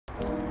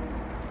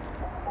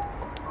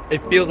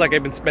It feels like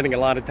I've been spending a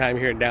lot of time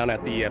here down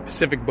at the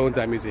Pacific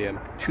Bonsai Museum.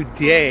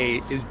 Today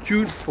is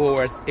June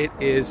 4th. It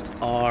is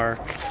our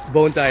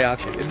bonsai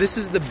auction. This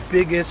is the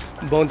biggest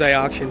bonsai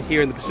auction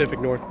here in the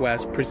Pacific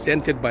Northwest,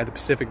 presented by the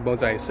Pacific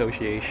Bonsai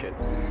Association.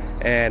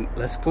 And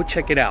let's go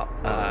check it out.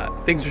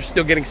 Things are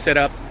still getting set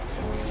up.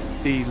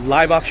 The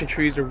live auction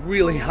trees are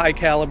really high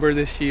caliber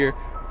this year.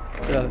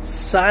 The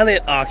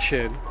silent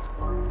auction,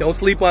 don't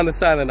sleep on the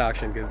silent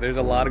auction because there's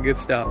a lot of good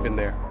stuff in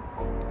there.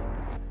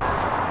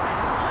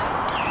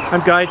 I'm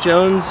Guy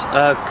Jones,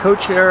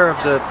 co-chair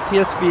of the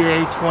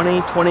PSBA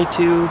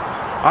 2022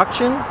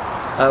 auction.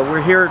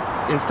 We're here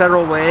in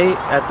Federal Way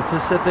at the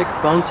Pacific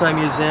Bonsai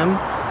Museum.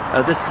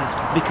 This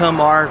has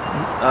become our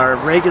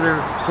regular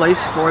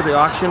place for the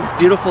auction.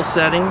 Beautiful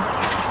setting.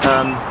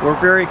 We're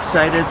very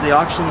excited. The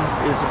auction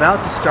is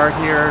about to start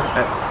here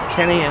at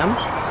 10 a.m.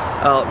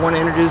 I want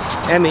to introduce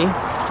Emmy.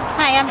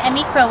 Hi, I'm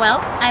Emmy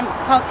Crowell. I'm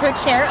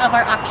co-chair of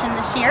our auction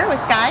this year with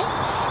Guy.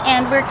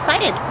 And we're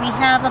excited. We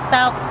have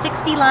about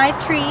 60 live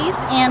trees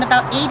and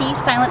about 80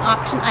 silent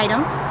auction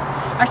items.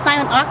 Our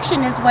silent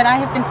auction is what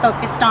I have been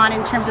focused on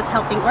in terms of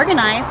helping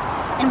organize,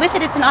 and with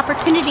it, it's an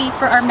opportunity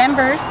for our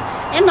members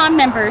and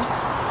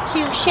non-members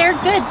to share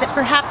goods that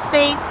perhaps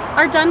they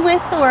are done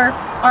with or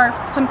are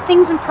some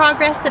things in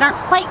progress that aren't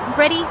quite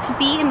ready to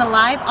be in the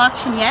live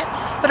auction yet,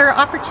 but are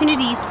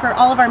opportunities for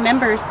all of our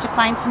members to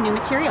find some new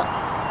material.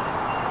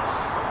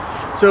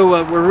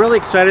 So we're really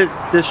excited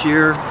this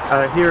year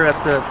here at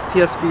the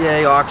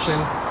PSBA auction.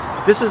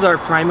 This is our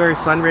primary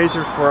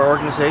fundraiser for our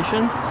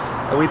organization.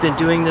 We've been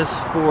doing this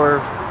for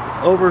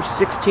over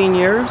 16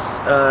 years.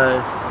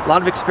 A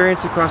lot of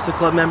experience across the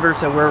club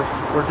members, and we're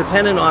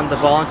dependent on the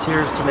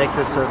volunteers to make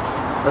this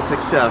a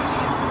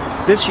success.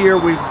 This year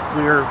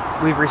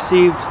we've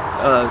received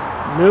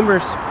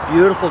numerous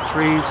beautiful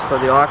trees for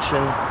the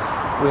auction.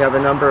 We have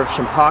a number of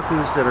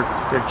shimpakus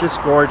they're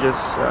just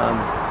gorgeous.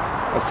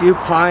 A few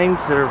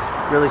pines that are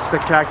really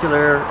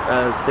spectacular.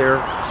 There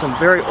are some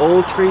very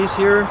old trees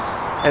here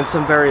and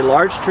some very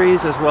large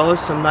trees, as well as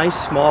some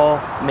nice small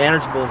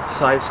manageable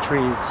sized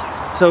trees.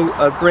 So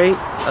a great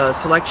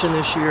selection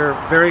this year.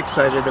 Very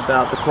excited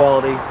about the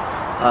quality.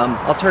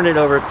 I'll turn it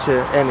over to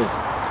Emmy.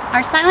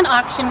 Our silent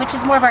auction, which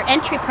is more of our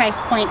entry price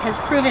point, has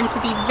proven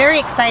to be very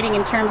exciting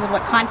in terms of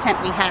what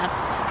content we have.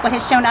 What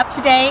has shown up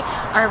today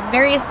are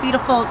various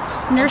beautiful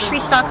nursery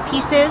stock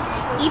pieces,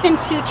 even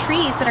 2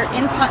 trees that are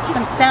in pots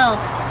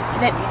themselves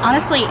that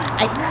honestly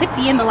I could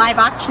be in the live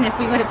auction if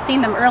we would have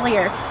seen them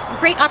earlier. A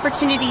great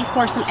opportunity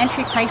for some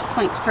entry price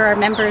points for our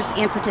members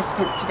and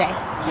participants today.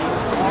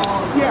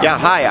 Yeah,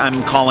 hi,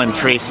 I'm Colin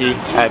Tracy.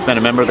 I've been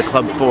a member of the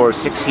club for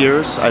 6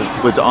 years. I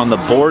was on the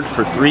board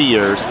for 3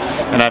 years,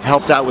 and I've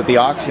helped out with the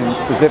auction,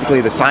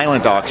 specifically the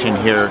silent auction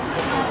here.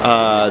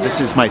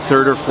 This is my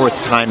 3rd or 4th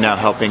time now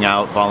helping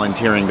out,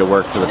 volunteering to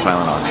work for the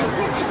silent auction.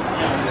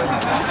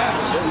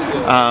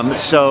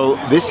 So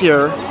this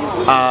year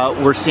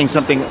we're seeing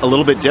something a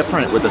little bit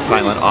different with the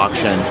silent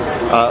auction.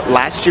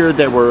 Last year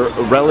there were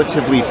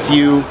relatively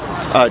few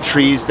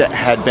trees that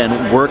had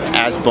been worked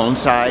as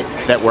bonsai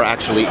that were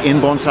actually in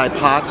bonsai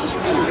pots,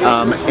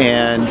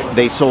 and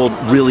they sold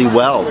really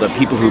well. The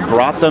people who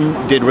brought them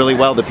did really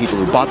well. The people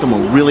who bought them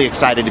were really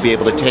excited to be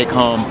able to take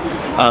home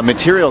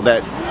material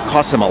that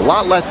cost them a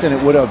lot less than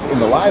it would have in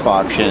the live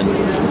auction,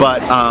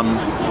 but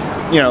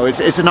you know,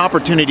 it's an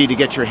opportunity to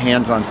get your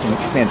hands on some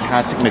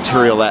fantastic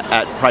material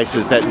at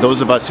prices that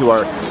those of us who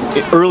are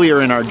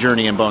earlier in our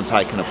journey in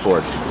bonsai can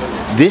afford.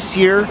 This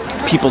year,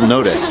 people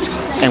noticed,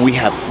 and we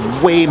have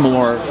way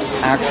more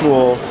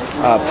actual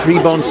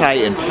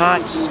pre-bonsai in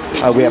pots.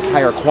 We have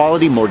higher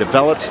quality, more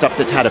developed stuff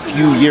that's had a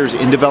few years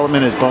in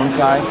development as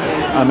bonsai,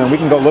 and we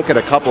can go look at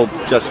a couple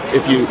just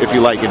if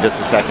you like in just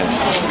a second.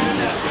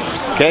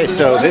 Okay,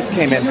 so this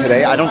came in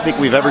today. I don't think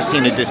we've ever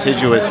seen a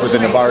deciduous with a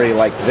nabari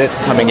like this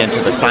coming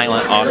into the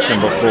silent auction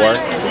before.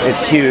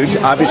 It's huge.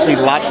 Obviously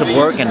lots of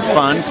work and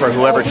fun for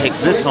whoever takes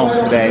this home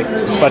today,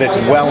 but it's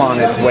well on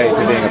its way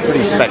to being a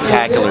pretty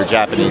spectacular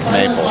Japanese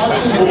maple.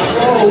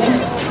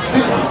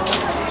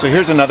 So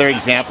here's another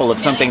example of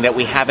something that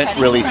we haven't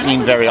really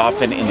seen very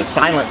often in the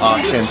silent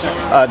auction.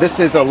 This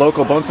is a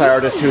local bonsai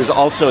artist who's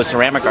also a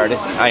ceramic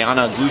artist,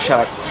 Ayana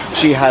Gushak.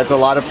 She has a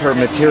lot of her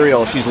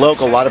material, she's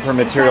local, a lot of her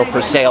material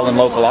for sale in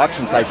local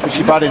auction sites, but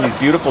she brought in these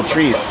beautiful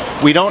trees.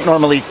 We don't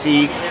normally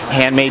see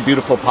handmade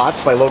beautiful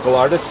pots by local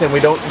artists, and we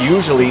don't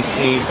usually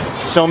see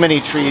so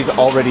many trees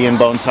already in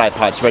bonsai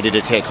pots ready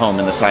to take home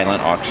in the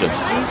silent auction.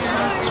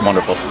 It's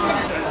wonderful.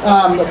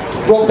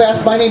 Real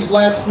fast, my name's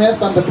Lad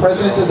Smith. I'm the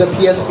president of the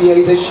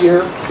PSBA this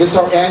year. This is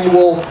our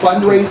annual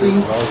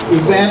fundraising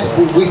event.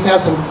 We've had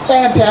some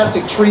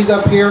fantastic trees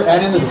up here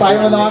and in the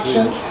silent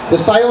auction. The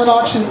silent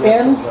auction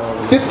ends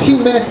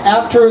 15 minutes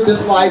after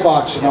this live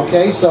auction,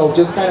 okay? So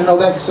just kind of know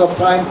that, yourself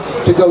time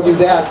to go do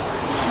that.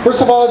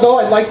 First of all, though,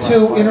 I'd like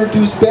to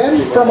introduce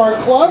Ben from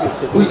our club,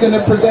 who's going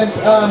to present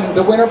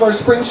the winner of our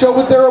spring show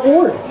with their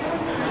award.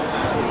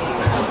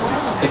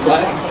 Thanks,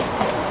 Lad.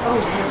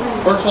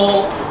 First of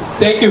all,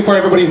 thank you for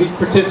everybody who's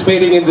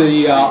participating in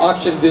the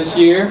auction this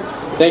year.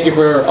 Thank you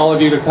for all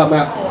of you to coming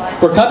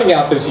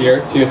out this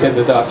year to attend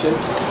this auction.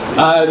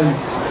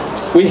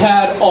 We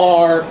had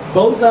our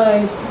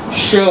bonsai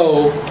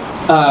show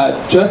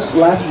just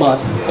last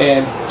month,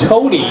 and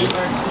Tony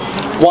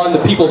won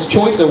the People's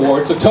Choice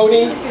Award. So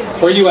Tony,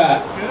 where are you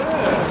at?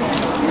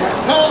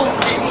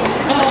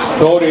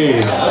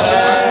 Tony.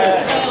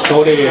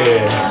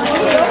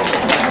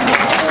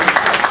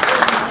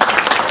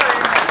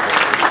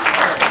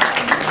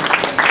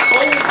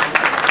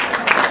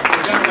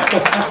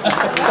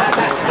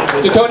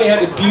 So Tony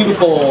had a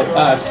beautiful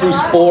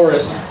spruce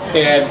forest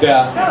and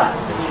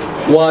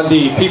won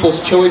the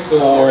People's Choice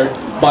Award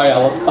by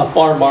a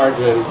far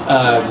margin.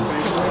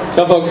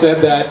 Some folks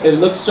said that it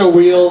looks so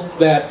real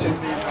that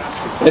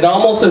it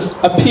almost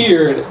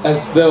appeared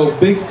as though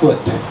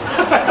Bigfoot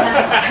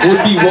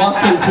would be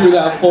walking through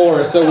that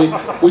forest. So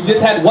we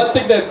just had one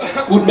thing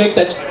that would make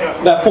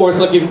that forest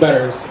look even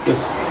better. Is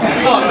this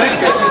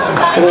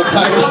little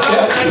tiger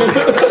statue.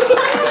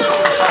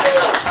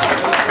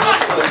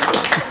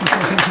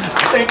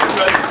 Thank you,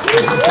 buddy.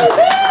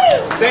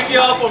 Thank you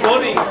all for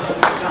voting.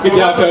 Good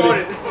job,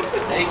 Tony.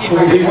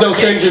 He's no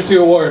stranger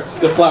to awards.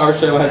 The flower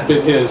show has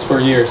been his for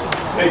years.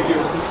 Thank you.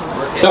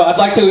 So I'd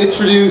like to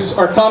introduce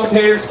our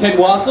commentators, Ken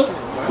Wassam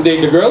and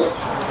Dave DeGroot,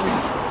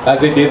 as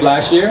they did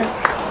last year,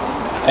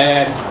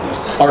 and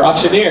our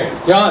auctioneer,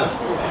 John.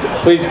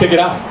 Please kick it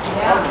off.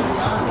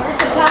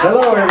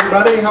 Hello,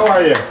 everybody. How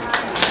are you?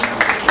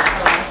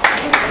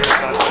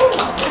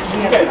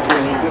 You guys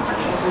will need this one.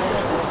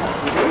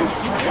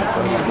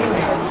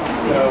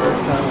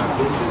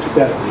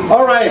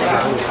 All right,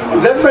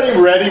 is everybody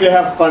ready to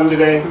have fun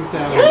today?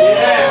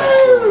 Yeah!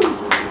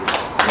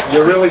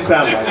 You really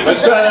sound like it.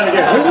 Let's try that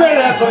again. Who's ready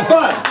to have some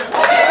fun?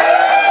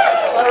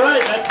 All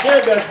right, that's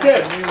good, that's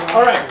good.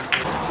 All right,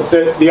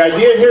 the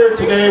idea here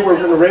today, we're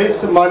going to raise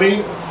some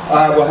money.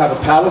 We'll have a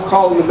paddle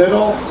call in the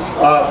middle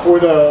for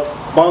the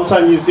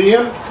Bonsai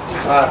Museum.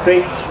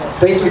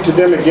 Thank you to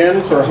them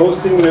again for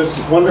hosting this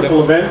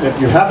wonderful event. And if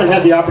you haven't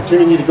had the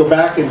opportunity to go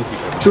back and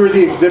tour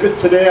the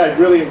exhibits today, I'd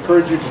really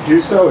encourage you to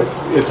do so.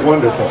 It's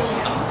wonderful.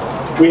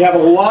 We have a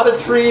lot of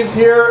trees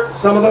here.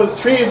 Some of those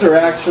trees are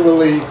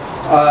actually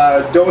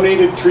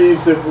donated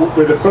trees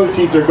where the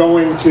proceeds are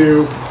going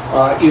to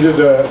either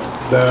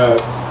the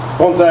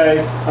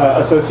Bonsai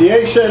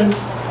Association,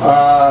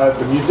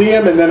 the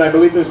museum, and then I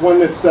believe there's one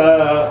that's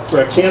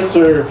for a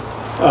cancer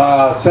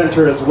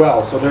center as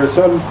well. So there are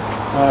some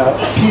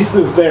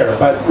pieces there.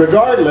 But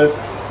regardless,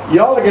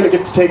 y'all are going to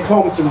get to take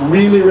home some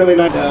really, really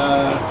nice...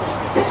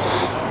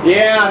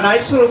 Yeah,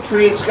 nice little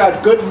tree. It's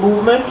got good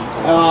movement.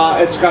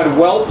 It's got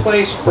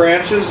well-placed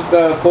branches.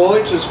 The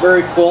foliage is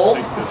very full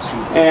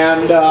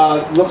and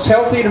looks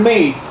healthy to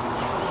me.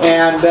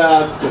 And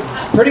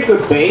pretty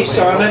good base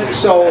on it.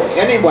 So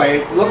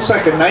anyway, looks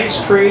like a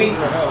nice tree.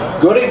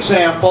 Good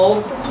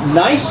example.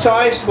 Nice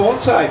sized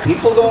bonsai.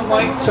 People don't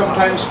like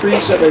sometimes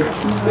trees that are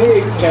too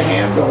big to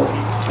handle.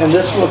 And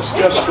this looks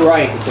just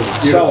right.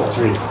 So.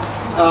 Tree.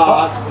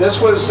 This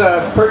was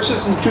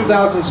purchased in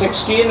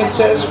 2016, it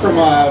says, from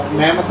a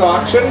Mammoth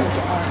auction.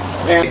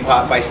 And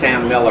by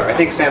Sam Miller. I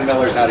think Sam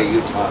Miller's out of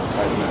Utah.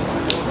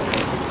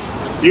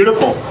 It's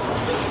beautiful.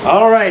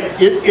 All right,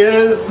 it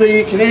is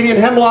the Canadian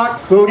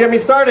hemlock. Who'll get me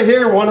started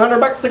here?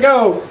 $100 to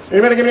go.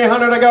 Anybody give me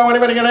 100 to go?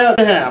 Anybody get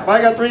a half?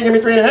 I got 3, give me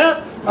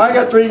 3.5. I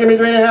got 3, give me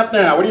 3.5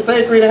 now. What do you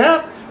say,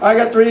 3.5? I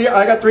got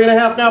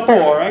 3.5 now,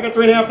 4. I got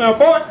 3.5 now,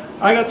 4.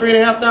 I got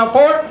 3.5 now,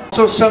 4.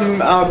 So some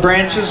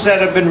branches that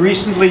have been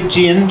recently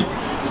ginned,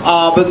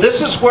 but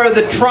this is where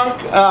the trunk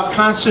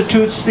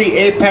constitutes the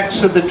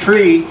apex of the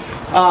tree.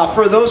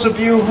 For those of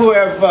you who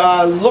have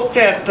looked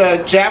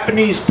at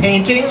Japanese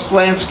paintings,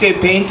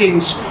 landscape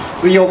paintings,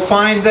 you'll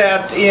find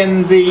that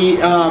in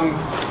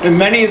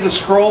many of the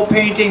scroll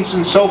paintings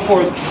and so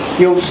forth,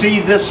 you'll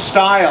see this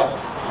style.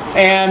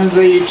 And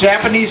the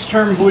Japanese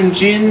term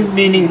bunjin,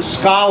 meaning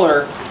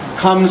scholar,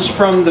 comes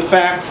from the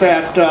fact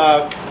that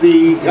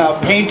the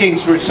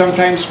paintings were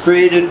sometimes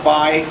created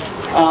by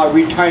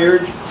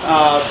retired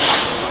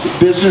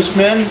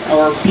businessmen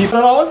or people.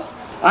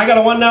 I got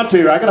a 1 now,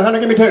 2. I got 100,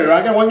 give me 2.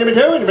 I got 1, give me 2.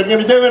 Anybody give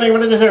me 2?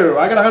 Anybody give me 2?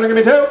 I got 100, give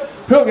me 2.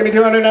 Who'll give me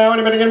 200 now?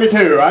 Anybody give me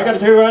 2? I got a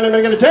 200,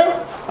 anybody give me 2?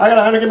 I got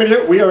 100, give me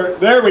 2.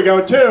 There we go,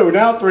 2,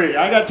 now 3.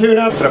 I got 2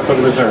 now. Put up for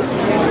the reserve.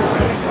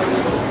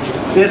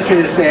 This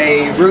is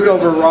a root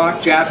over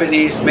rock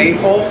Japanese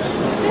maple.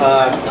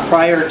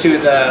 Prior to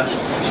the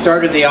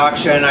start of the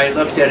auction, I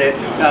looked at it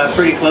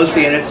pretty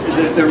closely, and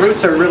the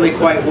roots are really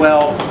quite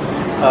well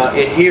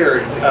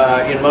adhered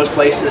in most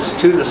places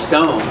to the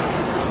stone.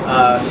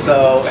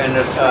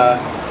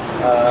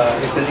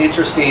 It's an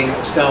interesting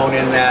stone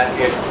in that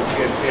it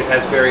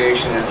has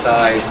variation in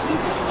size.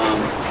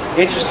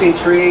 Interesting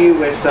tree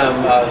with some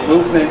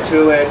movement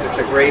to it. It's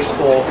a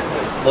graceful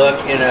look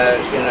in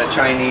a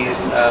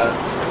Chinese,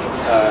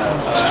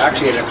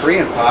 actually in a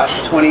Korean pot,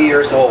 20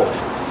 years old.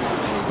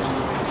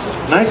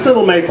 Nice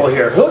little maple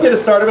here. Who'll get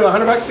us started with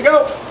 $100 to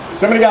go?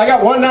 Somebody, I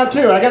got 1 now,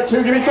 2. I got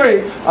 2, give me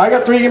 3. I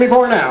got 3, give me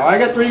 4 now. I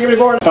got 3, give me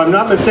 4. If I'm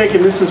not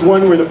mistaken, this is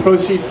one where the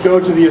proceeds go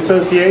to the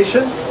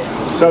association.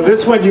 So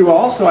this one you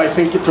also, I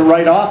think, get to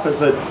write off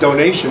as a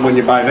donation when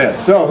you buy this.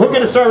 So who's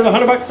going to start with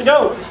 $100 to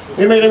go?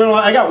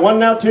 I got one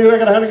now, two, I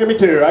got 100, give me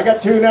two. I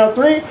got two now,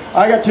 three.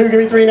 I got two, give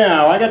me three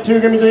now. I got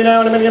two, give me three now,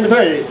 and a minute, give me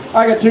three.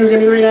 I got two, give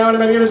me three now, and a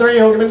minute, give me three.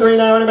 Who'll give me three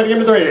now, and a minute, give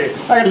me three.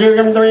 I got two,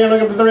 give me three, and a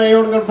minute, give me three.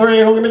 Who'll give me three,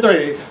 who'll give me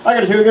three. I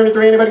got two, give me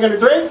three, anybody give me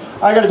three.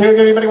 I got a two,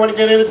 anybody want to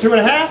get in at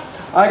 2.5.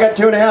 I got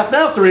 2.5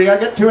 now, three. I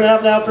got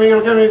 2.5 now, three.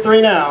 It'll give me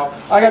three now.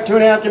 I got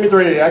 2.5, give me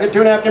three. I got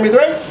 2.5, give me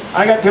three.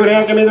 I got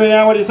 2.5, give me three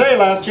now. What do you say?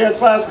 Last chance,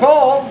 last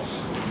call.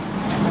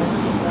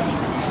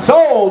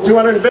 Sold,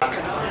 250.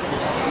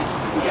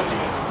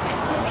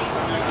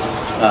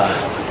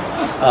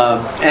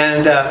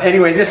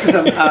 Anyway, this is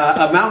a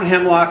mountain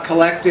hemlock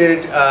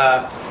collected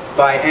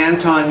by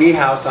Anton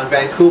Niehaus on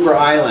Vancouver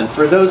Island.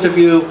 For those of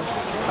you,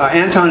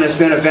 Anton has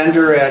been a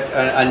vendor at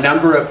a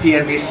number of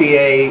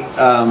PNBCA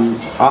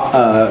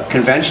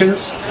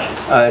conventions,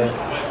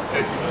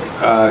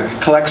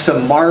 collects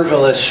some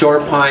marvelous shore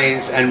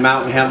pines and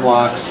mountain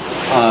hemlocks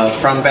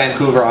from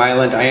Vancouver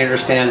Island. I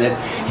understand that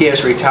he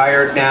has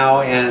retired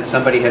now and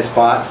somebody has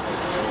bought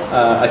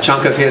a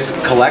chunk of his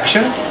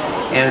collection.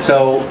 And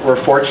so we're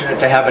fortunate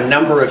to have a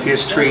number of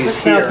his trees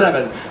here. Now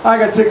 7. I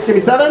got 6, give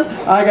me 7.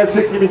 I got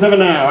 6, give me 7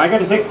 now. I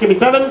got a 6, give me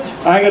 7.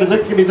 I got a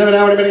 6, give me 7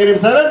 now. Anybody give me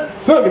 7?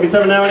 Who'll give me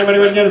 7 now? Anybody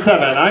want to get a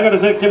 7? I got a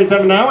 6, give me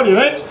 7 now. What do you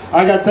think?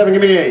 I got 7,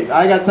 give me 8.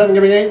 I got 7,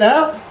 give me 8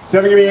 now.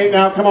 7, give me 8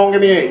 now. Come on,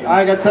 give me 8.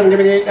 I got 7, give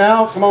me 8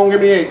 now. Come on,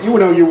 give me 8. You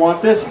know you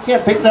want this. You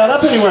can't pick that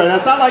up anywhere.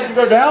 That's not like you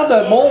go down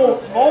to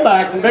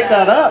Molebacks and pick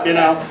that up, you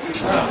know.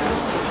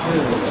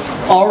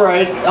 All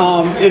right,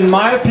 in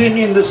my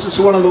opinion, this is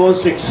one of the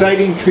most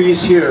exciting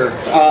trees here.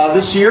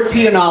 This is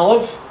European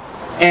olive,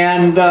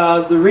 and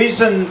the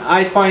reason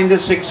I find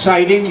this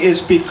exciting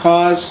is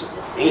because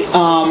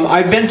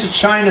I've been to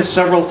China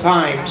several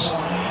times,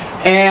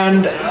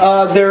 and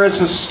there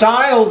is a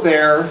style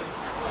there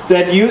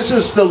that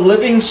uses the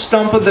living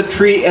stump of the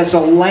tree as a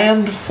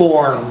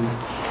landform,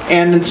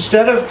 and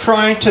instead of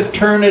trying to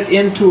turn it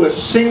into a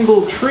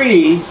single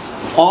tree,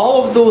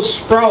 all of those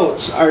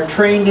sprouts are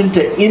trained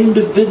into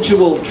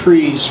individual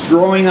trees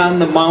growing on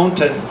the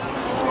mountain.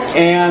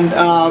 And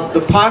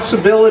the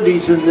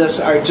possibilities in this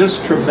are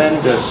just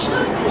tremendous.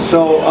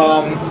 So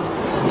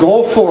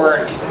go for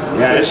it.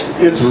 Yeah,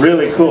 it's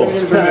really cool.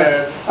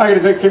 I got a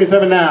 6, give me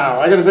 7 now.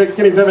 I got a 6,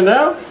 give me 7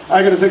 now.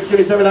 I got a 6, give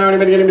me 7 now.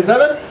 Anybody give me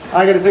 7?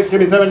 I got a 6, give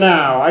me 7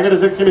 now. I got a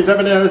 6, give me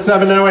 7 now.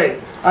 7 now 8.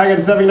 I got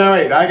a 7 now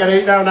 8. I got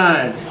 8 now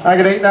 9. I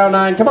got 8 now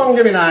 9. Come on,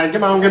 give me 9.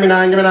 Come on, give me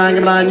 9. Give me 9.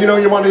 Give me 9. You know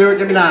you want to do it.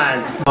 Give me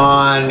 9.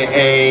 On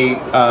a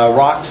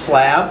rock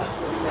slab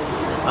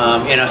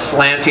in a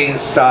slanting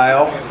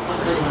style.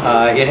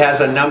 It has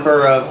a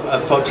number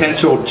of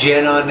potential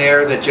gin on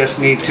there that just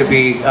need to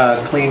be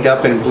cleaned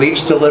up and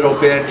bleached a little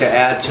bit to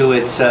add to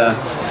its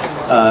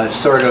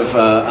sort of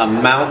a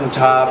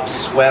mountaintop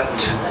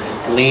swept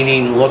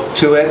leaning look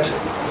to it.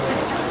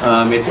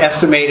 Its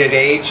estimated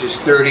age is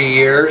 30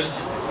 years.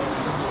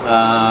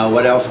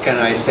 What else can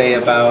I say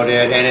about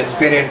it? And it's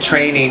been in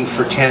training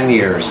for 10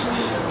 years.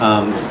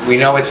 We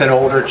know it's an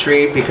older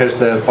tree because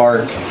the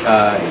bark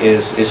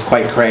is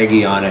quite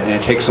craggy on it, and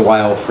it takes a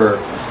while for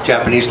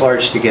Japanese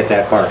larch to get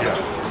that bark.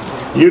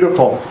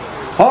 Beautiful.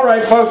 All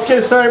right, folks, get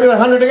it started with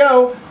 100 to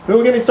go. Who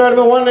will get me started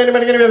with 1?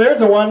 Anybody going to go?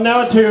 There's a 1,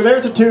 now a 2,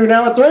 there's a 2,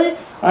 now a 3.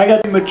 I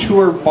got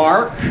mature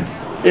bark.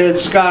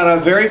 It's got a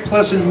very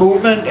pleasant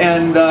movement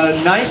and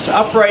nice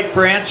upright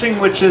branching,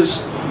 which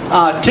is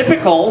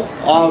typical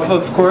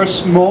of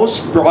course,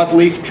 most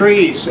broadleaf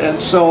trees. And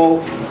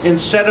so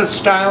instead of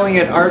styling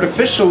it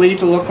artificially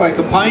to look like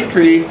a pine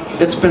tree,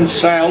 it's been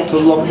styled to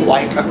look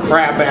like a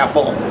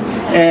crabapple.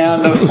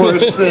 And of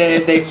course,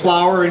 they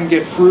flower and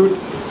get fruit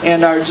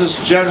and are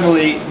just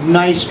generally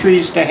nice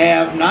trees to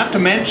have, not to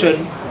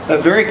mention a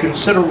very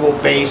considerable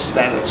base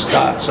that it's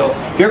got. So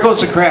here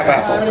goes the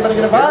crabapple. Anybody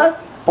get a 5?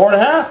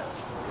 4.5?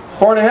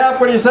 4.5,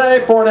 what do you say?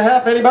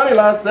 4.5, anybody?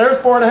 There's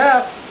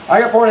 4.5. I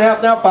got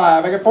 4.5 now,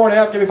 5. I got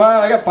 4.5, give me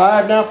 5. I got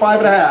 5 now,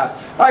 5.5.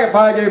 I got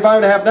 5, give me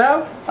 5.5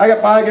 now. I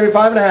got 5, give me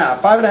 5.5.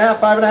 5.5,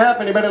 5.5.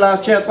 Anybody?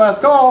 Last chance,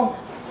 last call.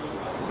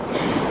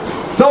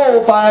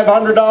 Sold,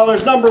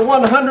 $500, number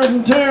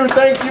 102.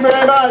 Thank you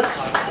very much.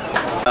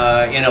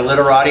 In a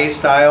literati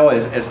style,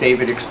 as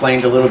David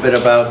explained a little bit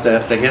about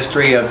the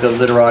history of the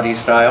literati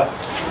style.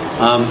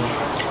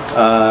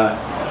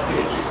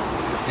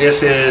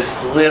 This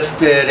is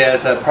listed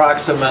as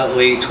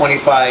approximately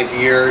 25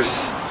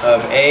 years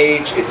of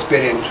age. It's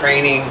been in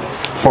training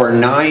for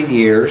 9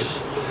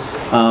 years.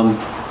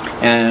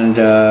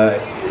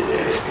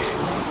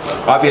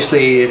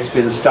 Obviously it's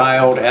been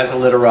styled as a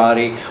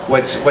literati.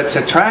 What's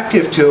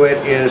attractive to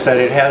it is that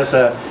it has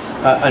a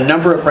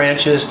number of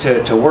branches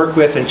to work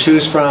with and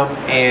choose from,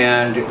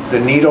 and the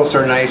needles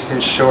are nice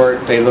and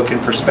short. They look in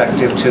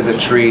perspective to the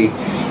tree.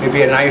 It'd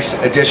be a nice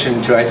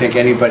addition to, I think,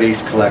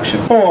 anybody's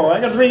collection. 4. I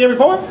got 3, give me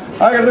 4.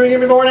 I got 3,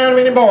 give me 4 now,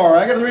 give me 4.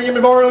 I got 3, give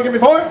me 4, give me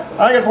 4.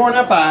 I got 4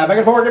 now, 5. I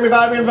got 4, give me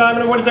 5, give me 5.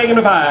 And what do you think? Give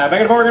me 5. I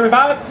got 4, give me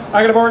 5.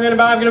 I got 4, give me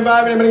 5, give me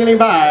 5. Anybody give me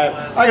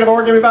 5? I got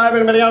 4, give me 5.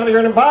 Anybody out of the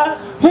earning 5?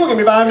 Who give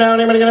me 5 now?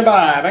 Anybody give me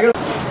 5? I got.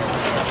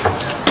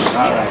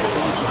 All right.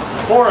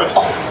 forest.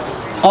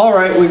 All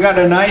right, we got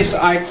a nice,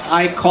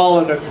 I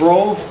call it a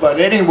grove, but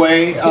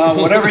anyway,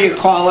 whatever you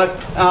call it,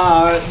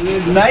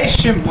 nice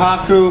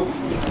shimpaku.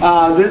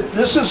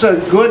 This is a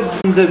good,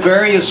 the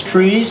various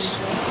trees,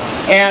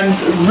 and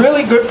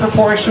really good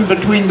proportion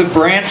between the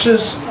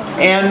branches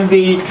and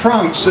the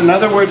trunks. In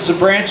other words, the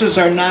branches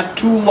are not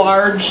too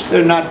large,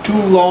 they're not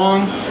too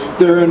long,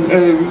 they're in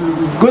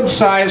a good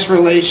size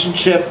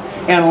relationship,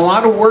 and a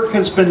lot of work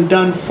has been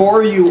done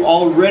for you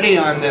already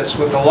on this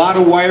with a lot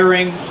of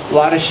wiring, a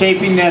lot of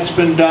shaping that's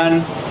been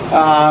done.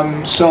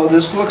 So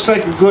this looks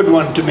like a good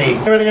one to me.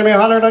 Anybody give me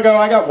 100? I go,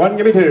 I got one,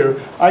 give me two.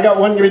 I got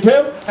one, give me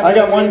two. I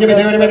got one, give me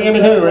two. Anybody give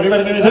me two?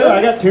 Anybody give me two?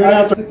 I got two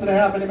now.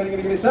 6.5. Anybody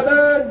gonna give me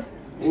 7?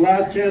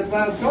 Last chance,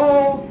 last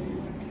call.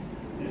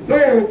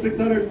 Sold.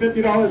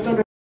 $650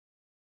 number.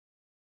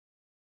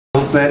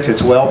 Movement.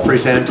 It's well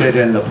presented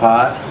in the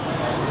pot.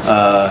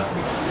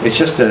 It's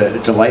just a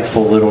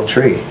delightful little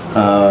tree.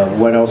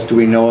 What else do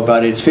we know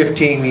about it? It's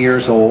 15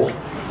 years old,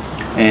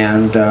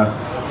 and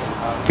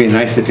be a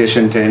nice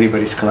addition to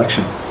anybody's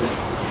collection.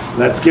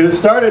 Let's get it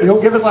started.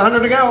 Who'll give us 100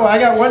 to go? I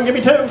got one, give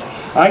me two.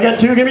 I got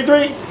two, give me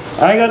three.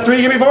 I got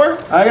three, give me four.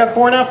 I got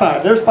four, now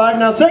five. There's five,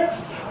 now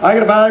six. I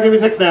got a five, give me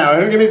six now.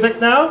 Who give me six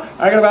now?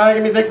 I got a five,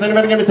 give me six.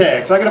 Anybody give me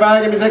six? I got a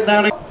five, give me six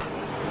now.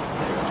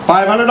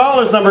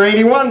 $500, number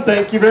 81.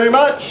 Thank you very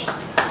much.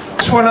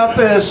 This one up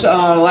is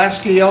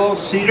Alaska Yellow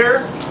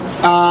Cedar.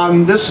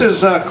 This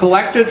is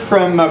collected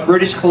from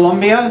British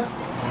Columbia,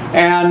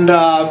 and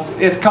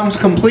it comes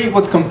complete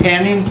with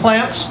companion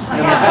plants in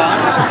the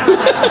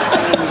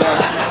pot.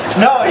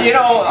 No, you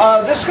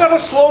know, this got a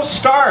slow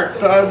start.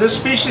 This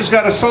species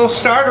got a slow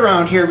start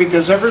around here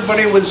because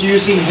everybody was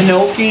using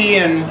hinoki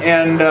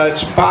and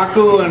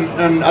chipaku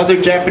and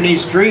other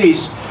Japanese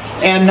trees,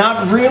 and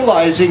not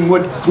realizing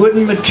what good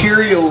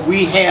material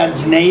we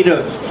had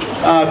native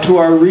to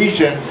our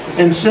region.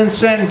 And since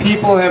then,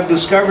 people have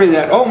discovered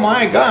that, oh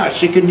my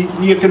gosh, you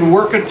can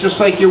work it just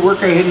like you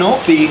work a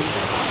hinoki,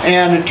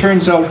 and it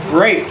turns out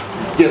great.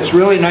 It's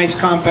really nice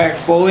compact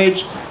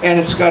foliage, and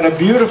it's got a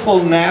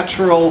beautiful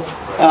natural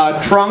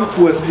trunk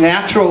with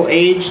natural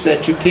age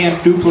that you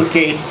can't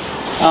duplicate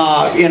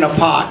in a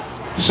pot.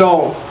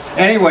 So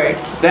anyway,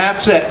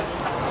 that's it.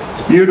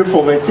 It's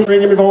beautiful. They keep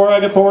bringing me four. I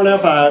got four, now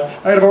five.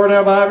 I got a four,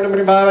 now five.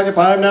 And five. I got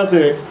five, now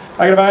six.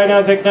 I got a five,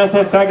 now six, now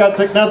six. I got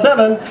six, now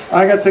seven.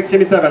 I got six, give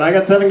me seven. I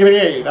got seven, give me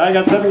eight. I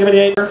got seven, give me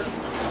eight.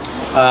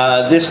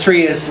 This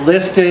tree is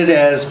listed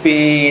as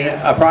being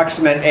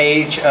approximate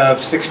age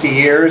of 60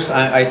 years.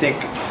 I think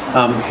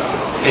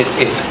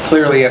it's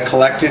clearly a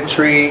collected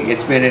tree.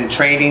 It's been in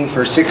training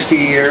for 60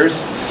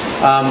 years.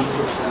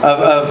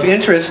 Of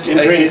interest... In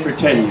training for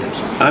 10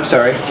 years. I'm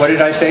sorry, what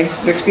did I say?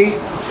 60?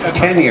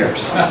 10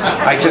 years.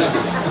 I just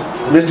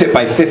missed it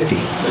by 50.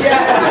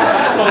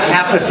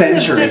 Half a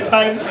century.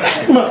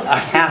 A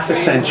half a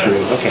century,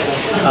 okay.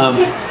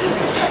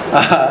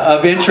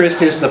 Of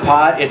interest is the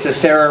pot. It's a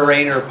Sarah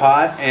Rayner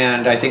pot,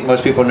 and I think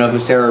most people know who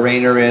Sarah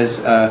Rayner is,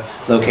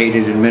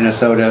 located in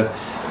Minnesota,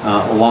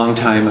 a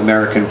longtime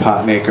American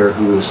pot maker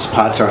whose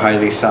pots are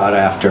highly sought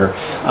after.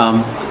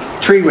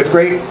 Tree with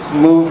great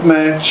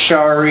movement,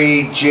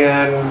 shari,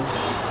 gin.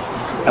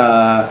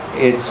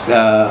 It's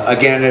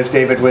again, as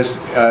David was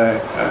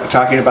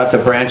talking about, the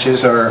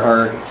branches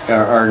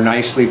are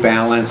nicely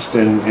balanced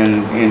and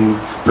in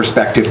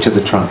perspective to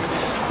the trunk.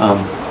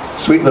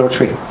 Sweet little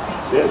tree.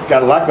 It's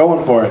got a lot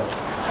going for it.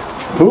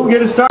 Who'll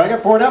get it started? I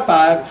got four, now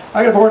five.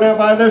 I got four, now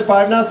five. There's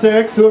five, now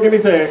six. Who'll give me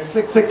six?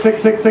 Six, six,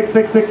 six, six, six,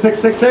 six, six,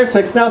 six, six. There's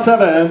six, now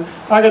seven.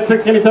 I got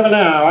six, give me seven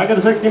now. I got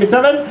a six, give me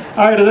seven.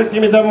 I got a six,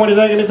 give me seven. What do you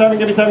say? Give me seven,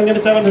 give me seven, give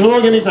me seven.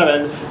 Who'll give me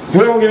seven?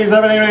 Who'll give me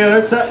seven? Anybody?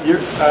 There's seven. You're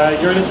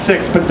in at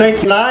six, but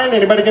thank you. Nine.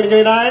 Anybody gonna give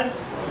me nine?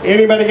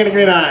 Anybody gonna give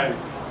me nine?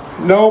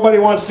 Nobody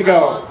wants to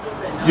go.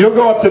 You'll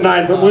go up to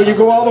nine, but will you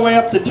go all the way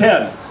up to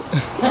 10?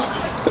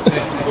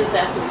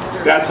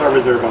 That's our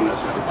reserve on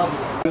this one.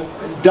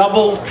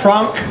 Double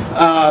trunk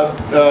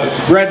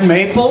red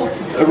maple.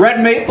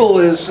 Red maple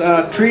is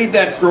a tree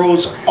that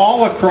grows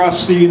all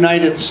across the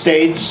United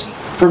States,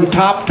 from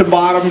top to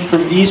bottom,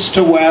 from east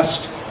to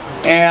west,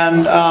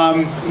 and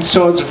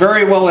so it's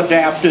very well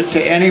adapted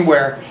to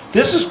anywhere.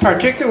 This is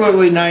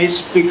particularly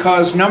nice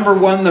because, number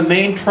one, the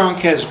main trunk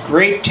has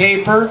great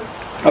taper,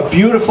 a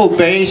beautiful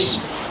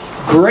base,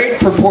 great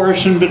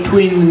proportion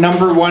between the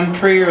number one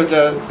tree or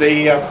the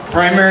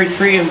primary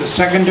tree and the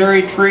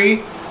secondary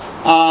tree.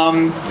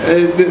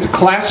 The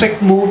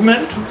classic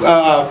movement.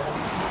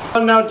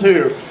 One, now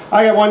two.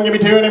 I got one, give me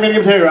two, and anybody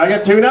give me two. I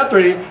got two, now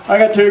three. I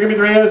got two, give me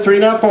three, that's three,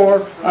 now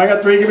four. I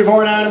got three, give me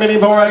four, now anybody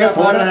four. I got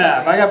four and a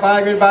half. I got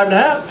five, give me five and a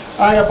half.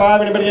 I got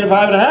five, anybody give me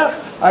five and a half.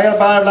 I got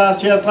five,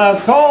 last chance,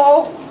 last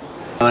call.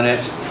 On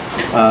it,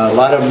 a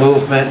lot of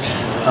movement.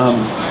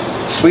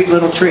 Sweet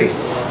little tree.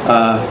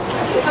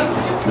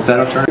 If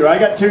that'll turn. I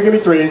got two, give me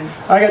three.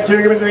 I got two,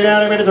 give me three,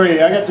 now anybody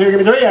three. I got two, give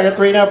me three. I got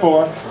three, now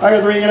four. I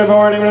got three, give me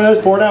four, and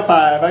there's four, now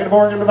five. I got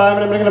four, give me five,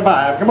 and I'm gonna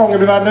five. Come on,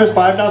 give me five, there's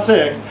five, now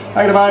six.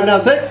 I got a five, now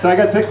six. I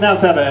got six, now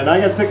seven.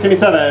 I got six, give me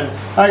seven.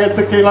 I got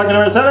six, give me lucky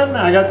number seven.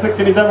 I got six,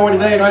 give me seven. What do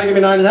you say? Anybody give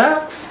me nine and a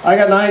half? I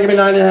got 9, give me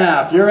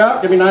 9.5. You're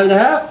up, give me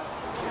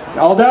 9.5.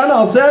 All done,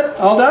 all set,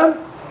 all done?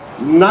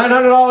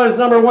 $900,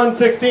 number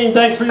 116.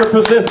 Thanks for your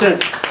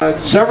persistence.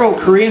 Several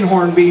Korean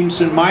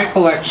hornbeams in my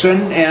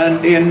collection,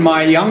 and in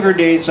my younger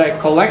days I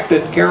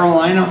collected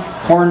Carolina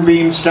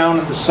hornbeams down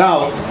in the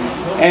south.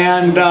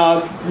 And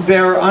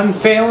they're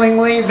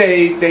unfailingly,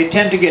 they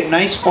tend to get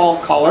nice fall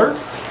color,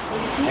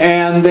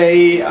 and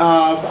they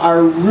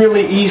are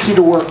really easy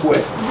to work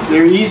with.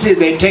 They're easy,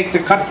 they take the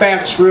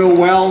cutbacks real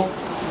well,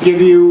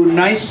 give you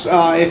nice,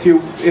 if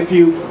you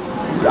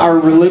are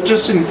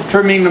religious in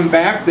trimming them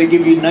back, they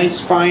give you nice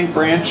fine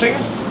branching,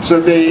 so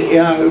they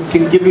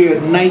can give you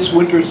a nice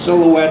winter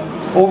silhouette,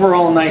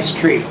 overall nice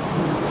tree.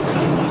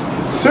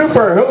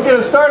 Super, who'll get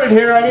us started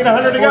here? I need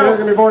 100 to go. We're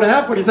going to be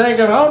 4.5. What do you think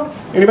at home?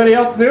 Anybody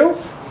else new?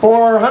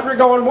 400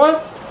 going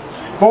once,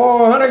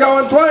 400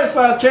 going twice.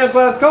 Last chance,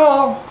 last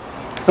call.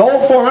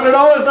 Sold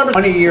 $400, number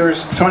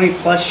 20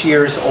 plus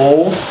years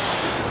old.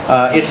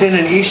 It's in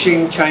an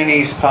Yixing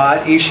Chinese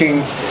pot.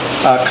 Yixing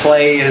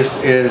clay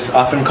is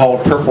often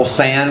called purple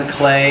sand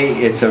clay.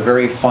 It's a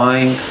very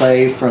fine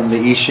clay from the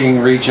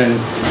Yixing region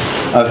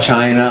of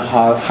China,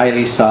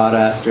 highly sought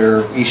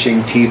after.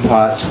 Yixing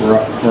teapots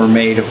were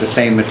made of the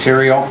same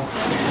material.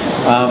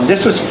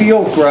 This was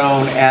field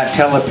grown at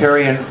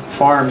Teloperian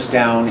Farms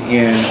down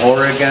in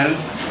Oregon.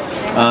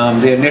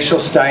 The initial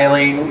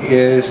styling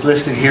is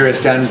listed here as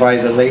done by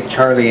the late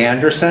Charlie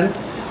Anderson,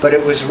 but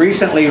it was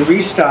recently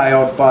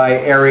restyled by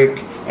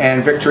Eric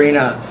and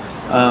Victorina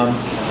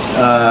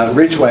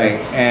Ridgway,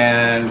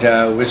 and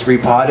was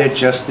repotted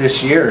just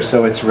this year,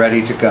 so it's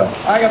ready to go.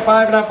 I got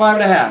 5.5,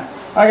 5.5.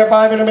 I got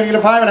 5 and I'm going to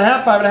get a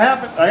 5.5,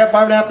 5.5. I got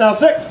 5.5 now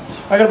 6.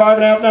 I got a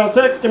 5.5 now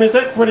 6. Give me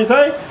 6. What do you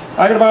say?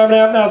 I got a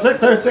 5.5 now 6.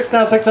 There's 6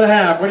 now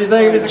 6.5. What do you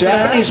say?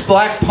 Japanese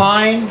black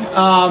pine,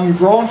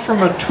 grown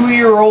from a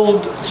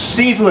 2-year-old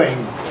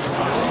seedling.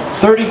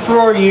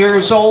 34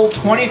 years old,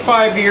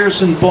 25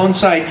 years in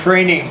bonsai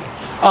training.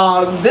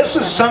 This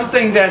is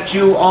something that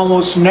you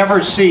almost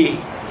never see.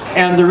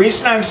 And the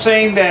reason I'm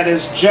saying that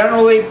is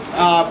generally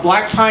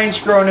black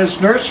pines grown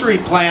as nursery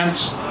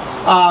plants,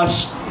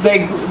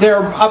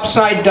 they're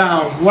upside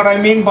down. What I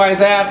mean by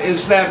that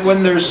is that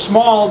when they're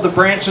small, the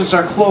branches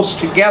are close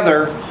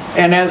together,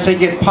 and as they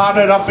get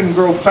potted up and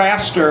grow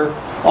faster,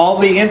 all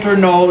the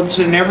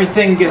internodes and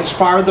everything gets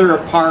farther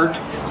apart,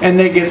 and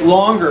they get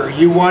longer.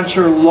 You want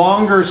your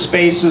longer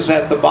spaces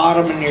at the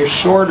bottom and your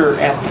shorter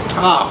at the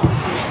top.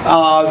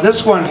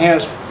 This one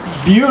has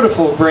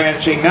beautiful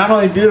branching, not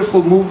only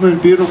beautiful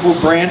movement, beautiful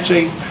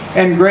branching,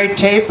 and great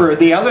taper.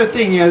 The other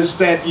thing is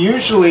that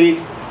usually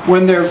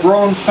when they're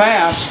grown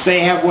fast,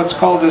 they have what's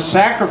called a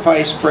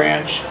sacrifice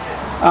branch,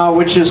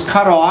 which is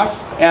cut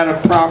off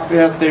at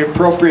the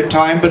appropriate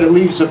time, but it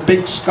leaves a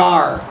big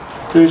scar.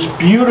 There's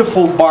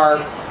beautiful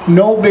bark,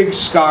 no big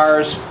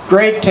scars,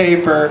 great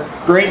taper,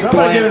 great plant.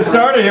 Somebody get it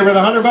started here with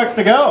 $100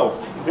 to go.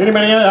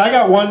 Anybody? I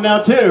got 1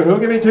 now 2. Who'll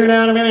give me 2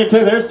 now in a minute?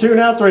 2. There's 2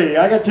 now 3.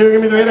 I got 2.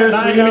 Give me 3. There's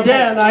 9. Give me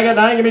 10. I got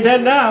 9. Give me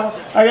 10 now.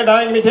 I got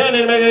 9. Give me 10.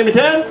 Anybody give me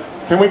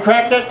 10? Can we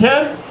crack that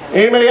 10?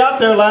 Anybody out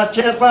there? Last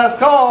chance, last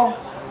call.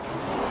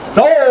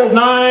 Sold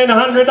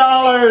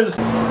 $900.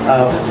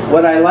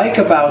 What I like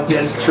about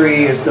this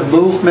tree is the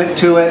movement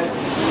to it,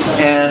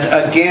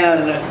 and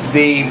again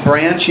the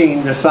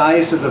branching, the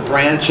size of the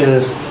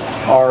branches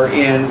are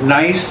in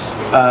nice,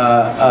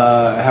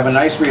 have a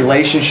nice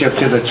relationship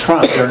to the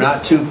trunk. They're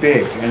not too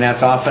big, and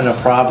that's often a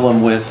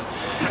problem with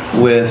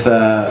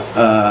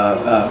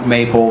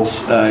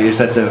maples, is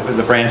that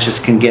the branches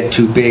can get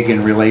too big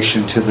in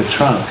relation to the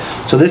trunk.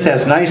 So this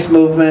has nice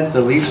movement.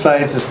 The leaf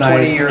size is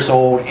nice. 20 years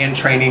old, in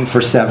training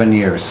for 7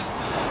 years.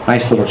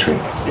 Nice little tree.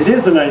 It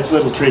is a nice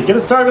little tree. Get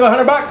it started with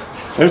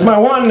 $100. There's my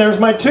 1. There's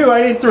my 2.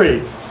 I need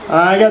 3.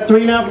 I got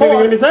 3 now.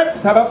 4. Give me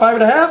 6. How about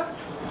 5.5?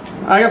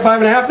 I got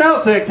 5.5 now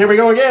 6. Here we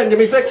go again. Give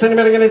me 6.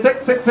 Anybody get me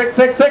 6? 6, 6,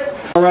 6, 6.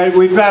 All right,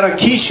 we've got a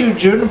Kishu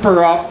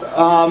juniper up.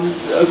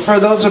 For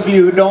those of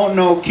you who don't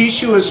know,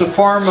 Kishu is a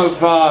form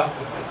of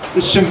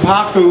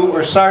Shimpaku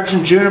or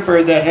Sergeant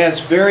juniper that has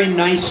very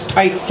nice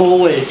tight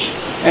foliage,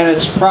 and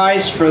it's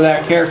prized for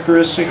that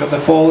characteristic of the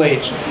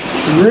foliage.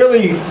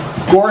 Really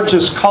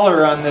gorgeous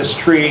color on this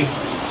tree.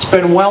 It's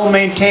been well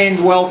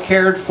maintained, well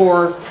cared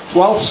for,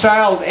 well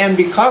styled, and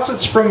because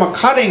it's from a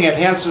cutting, it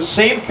has the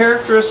same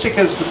characteristic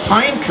as the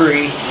pine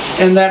tree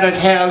in that it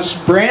has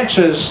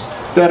branches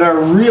that are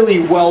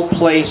really well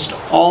placed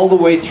all the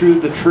way through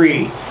the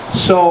tree.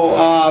 So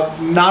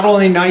not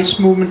only nice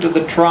movement of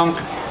the trunk,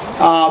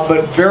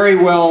 but very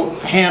well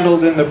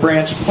handled in the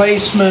branch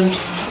placement,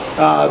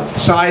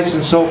 size,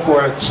 and so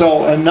forth.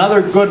 So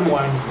another good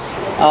one,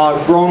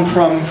 grown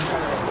from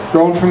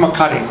a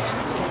cutting.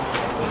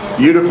 It's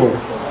beautiful.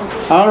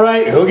 All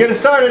right, who'll get it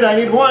started? I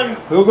need 1.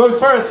 Who goes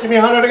first? Give me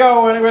 100 to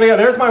go. Anybody go?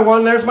 There's my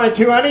 1. There's my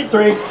 2. I need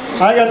 3.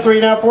 I got 3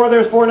 now 4.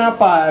 There's 4 now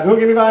 5. Who'll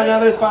give me 5 now?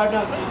 There's 5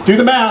 now 6. Do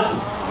the math.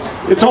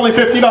 It's only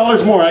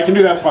 $50 more. I can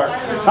do that part.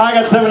 I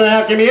got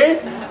 7.5. Give me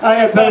 8.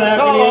 I got 7.5. Give me 8.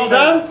 All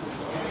done?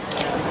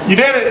 You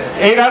did it.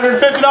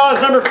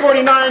 $850. Number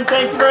 49.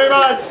 Thank you very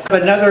much.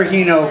 Another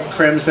Hino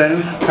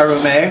Crimson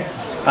Karume.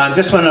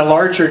 This one a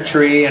larger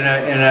tree in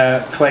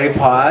a clay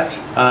pot.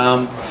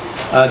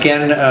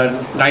 Again,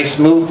 a nice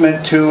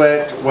movement to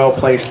it,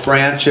 well-placed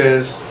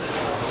branches.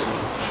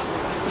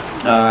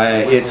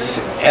 Its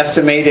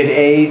estimated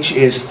age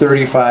is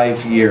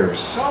 35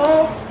 years.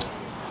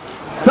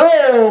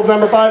 Sold,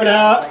 number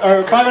 5.5,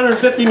 or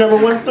 550, number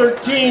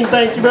 113.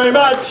 Thank you very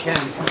much.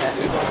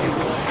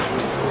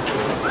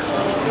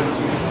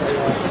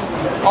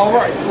 All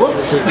right,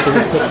 whoops.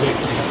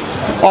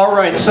 All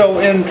right, so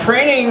in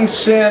training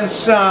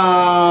since,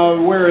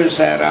 where is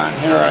that on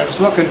here? I was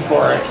looking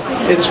for it.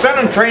 It's been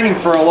in training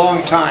for a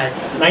long time.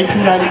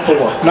 1994.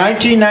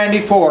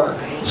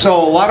 1994. So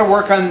a lot of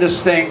work on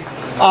this thing.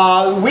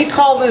 We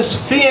call this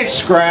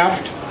phoenix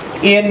graft.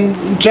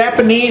 In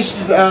Japanese,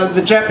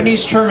 the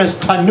Japanese term is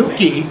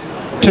tanuki.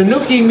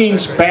 Tanuki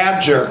means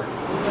badger.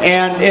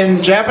 And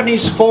in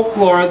Japanese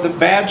folklore, the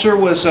badger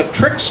was a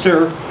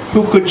trickster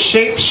who could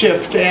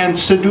shapeshift and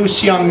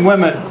seduce young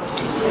women.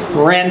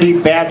 Randy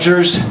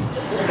Badgers.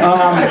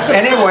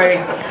 Anyway,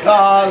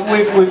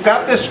 we've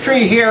got this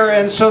tree here,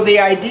 and so the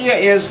idea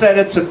is that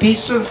it's a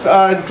piece of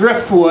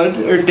driftwood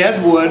or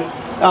deadwood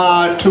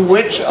to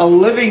which a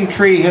living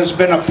tree has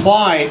been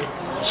applied,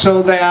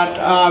 so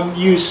that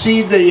you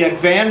see the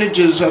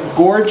advantages of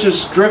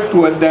gorgeous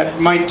driftwood that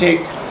might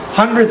take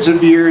hundreds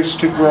of years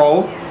to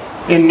grow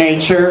in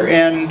nature,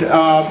 and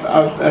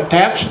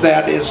attached to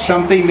that is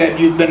something that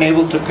you've been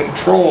able to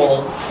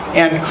control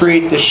and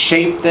create the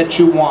shape that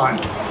you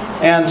want.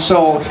 And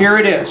so here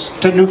it is,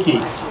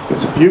 tanuki.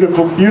 It's a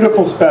beautiful,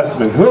 beautiful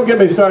specimen. Who'll get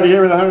me started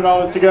here with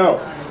 $100 to go?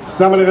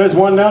 Somebody, there's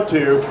one now,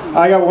 two.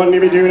 I got one,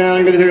 give me two now,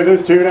 give me two.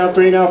 There's two now,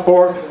 three now,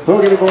 four.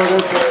 Who'll give me four?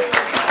 There's four.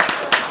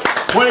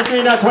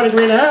 23 now,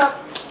 23 and a half.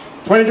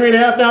 23 and a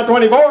half now,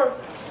 24.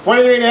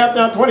 23 and a half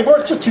now, 24.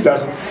 It's just 2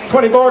 dozen.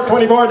 24,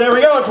 24, there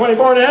we go.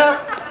 24 and a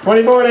half.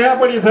 24 and a half,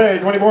 what do you say?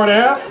 24 and a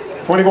half.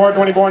 24,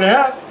 24 and a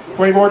half.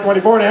 24,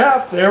 24 and a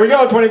half. There we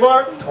go.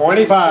 24,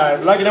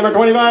 25. Lucky number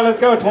 25. Let's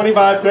go.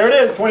 25. There it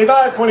is.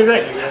 25,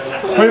 26.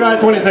 25,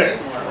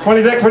 26.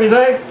 26, what do you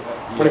say?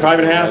 25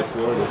 and a half.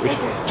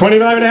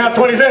 25 and a half,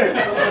 26.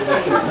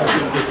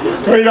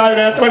 25 and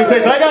a half,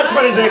 26. I got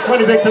 26,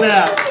 26 and a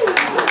half.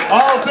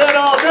 All set,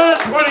 all good.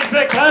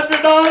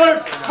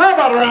 $2,600. How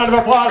about a round of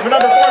applause for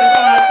number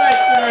 45? Thank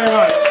you very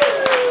much.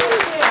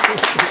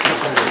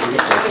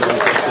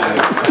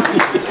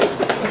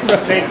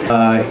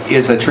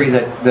 Is a tree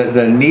that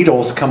the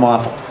needles come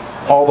off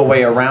all the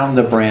way around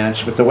the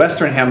branch. With the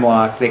western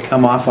hemlock, they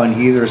come off on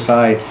either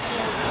side.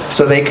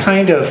 So they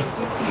kind of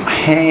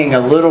hang a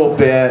little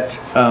bit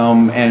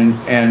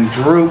and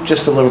droop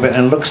just a little bit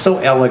and look so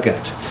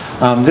elegant.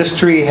 This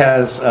tree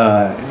has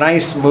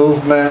nice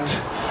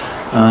movement.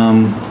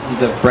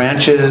 The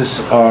branches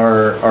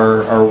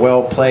are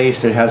well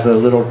placed. It has a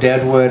little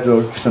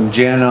deadwood, some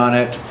gin on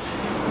it.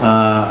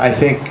 I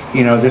think,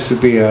 you know, this would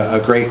be a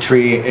great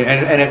tree,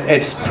 and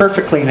it's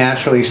perfectly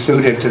naturally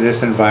suited to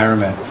this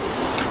environment.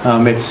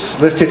 It's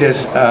listed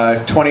as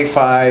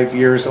 25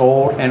 years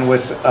old and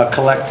was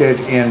collected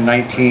in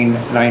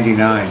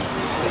 1999.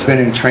 It's been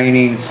in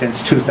training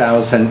since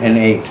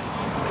 2008.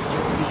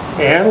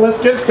 And let's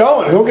get us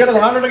going. Who'll get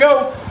 100 to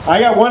go? I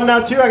got one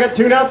now, two. I got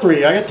two now,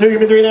 three. I got two. Give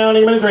me three now.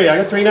 Give me three. I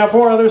got three now,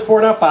 four. Others four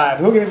now, five.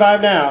 Who'll give me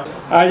five now?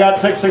 I got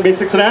six. Give me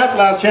 6 and a half.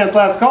 Last chance,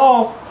 last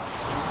call.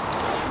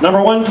 Number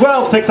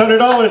 112,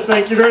 $600.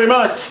 Thank you very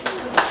much.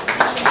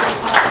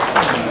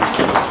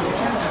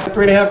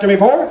 3 and a half. Give me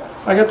four.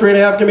 I got 3 and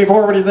a half. Give me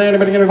four. What do you say?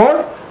 Anybody give me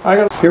four? I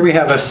got. Here we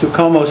have a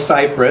Tsukumo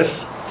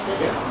cypress.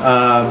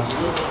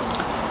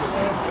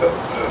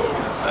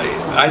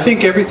 I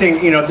think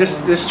everything, you know,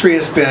 this tree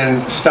has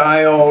been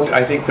styled.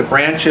 I think the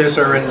branches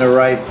are in the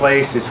right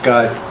place. It's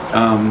got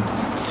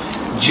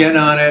gin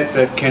on it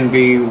that can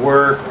be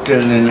worked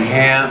and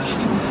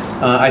enhanced.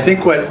 I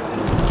think what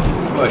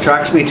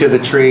attracts me to the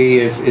tree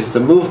is the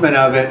movement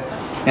of it,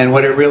 and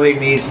what it really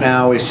needs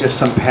now is just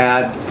some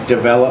pad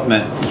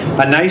development.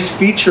 A nice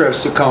feature of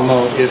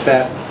Tsukumo is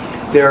that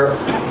they're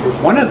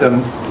one of the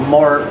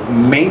more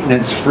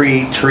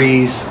maintenance-free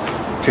trees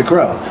to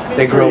grow.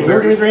 They grow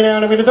very... Give me three now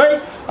and give me three.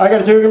 I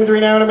got two, give me three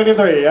now and give me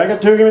three. I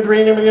got two, give me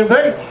three, give me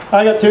three.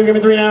 I got two, give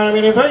me three now and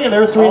give me three. And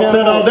there's three now.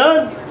 All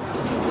done.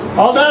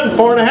 All done.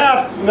 4 and a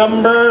half.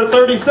 Number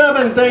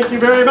 37. Thank you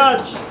very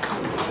much.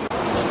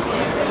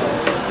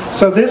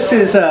 So this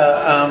is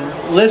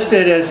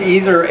listed as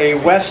either a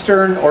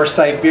Western or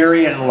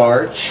Siberian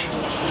larch.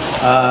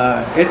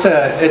 It's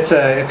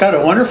got a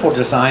wonderful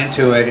design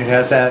to it. It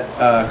has that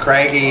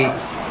craggy,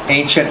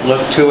 ancient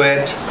look to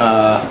it.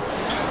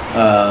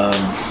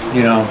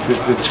 You know,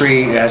 the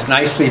tree has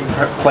nicely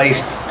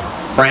placed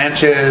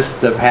branches.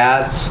 The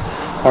pads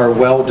are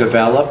well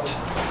developed,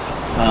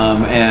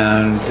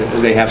 and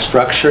they have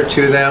structure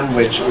to them,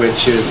 which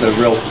is a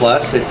real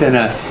plus. It's in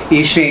a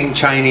Yixing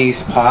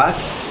Chinese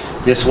pot.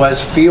 This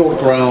was field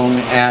grown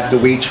at the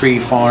Wee Tree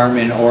Farm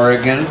in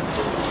Oregon.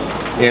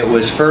 It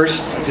was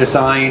first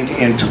designed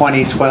in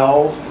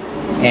 2012,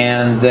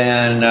 and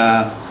then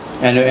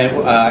and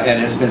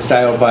it's been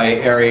styled by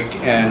Eric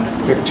and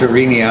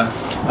Victorina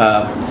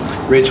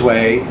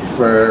Ridgeway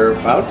for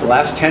about the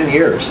last 10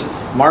 years.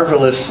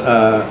 Marvelous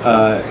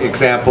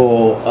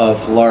example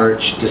of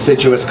large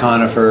deciduous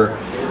conifer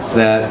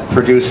that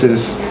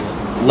produces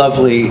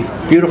lovely,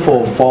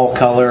 beautiful fall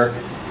color,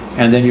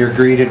 and then you're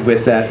greeted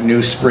with that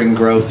new spring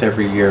growth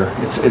every year.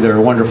 They're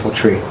a wonderful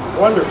tree.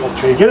 Wonderful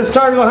tree. Get it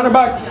started with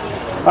 $100.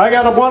 I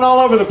got a one all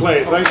over the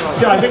place. I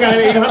think I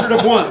had 800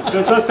 of ones.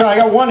 I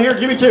got one here,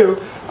 give me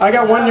two. I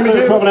got one, give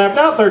me 12 and a half,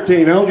 now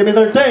 13. No, give me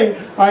 13.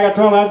 I got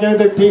 12 and a half, give me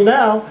 13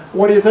 now.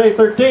 What do you say,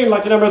 13?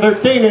 Lucky number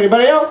 13.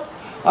 Anybody else?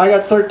 I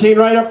got 13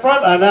 right up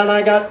front, and then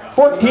I got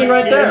 14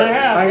 right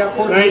there. I got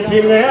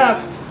 19 and a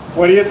half.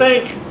 What do you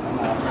think?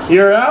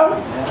 You're out?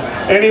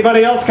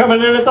 Anybody else coming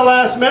in at the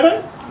last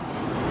minute?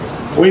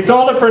 We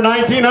sold it for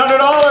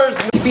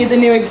 $1,900. To be the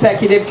new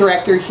executive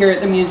director here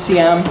at the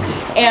museum,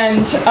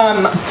 and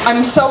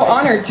I'm so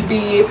honored to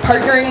be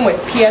partnering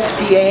with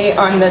PSBA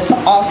on this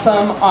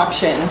awesome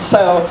auction.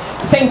 So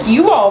thank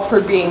you all for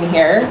being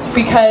here,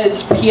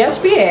 because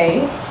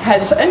PSBA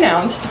has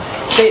announced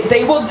that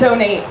they will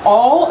donate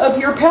all of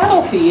your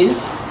paddle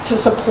fees to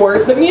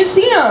support the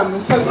museum.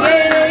 So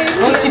yay!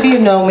 Most of you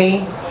know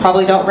me,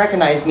 probably don't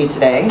recognize me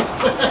today.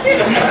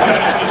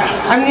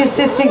 I'm the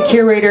assistant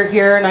curator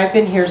here, and I've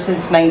been here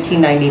since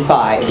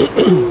 1995.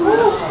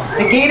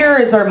 The gator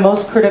is our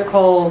most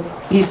critical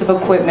piece of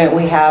equipment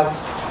we have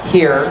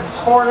here.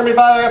 4, give me 5,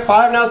 I got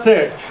 5, now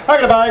 6. I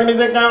gotta buy, give me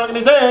 6, now give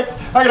me 6.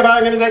 I gotta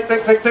buy, give me 6,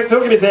 6, 6, 6, who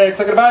give me 6?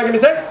 I gotta buy, give me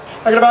 6.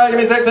 I gotta buy, give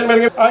me 6,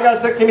 anybody give me, I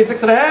got 6, give me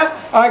 6 and a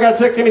half. I got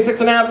 6, give me 6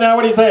 and a half now,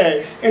 what do you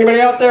say? Anybody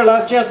out there,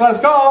 last chance,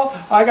 last call.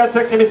 I got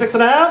 6, give me 6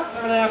 and a half.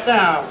 7 and a half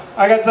now.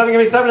 I got 7,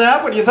 give me 7 and a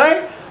half, what do you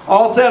say?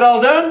 All said,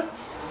 all done?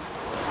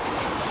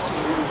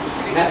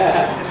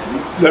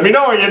 Let me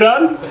know, are you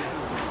done?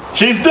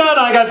 She's done.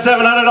 I got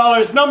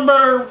 $700.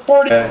 Number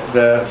 40.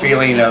 The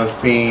feeling of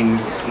being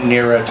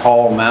near a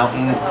tall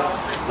mountain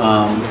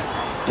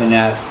in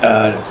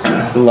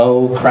that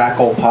low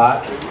crackle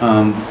pot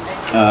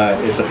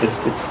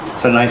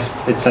it's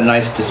a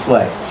nice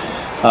display.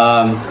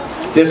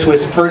 This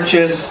was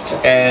purchased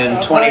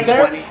in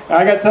 2020.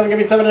 I got 7, give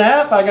me 7 and a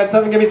half. I got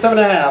 7, give me 7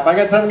 and a half. I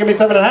got 7, give me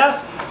 7 and a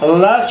half.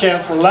 Last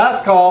chance,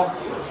 last call.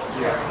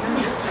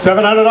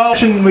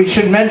 $700. We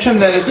should mention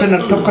that it's in a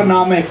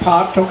Tokoname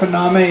pot.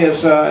 Tokoname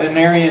is an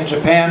area in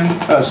Japan,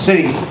 a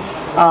city,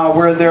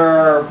 where there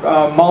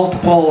are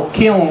multiple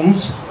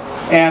kilns,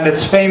 and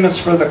it's famous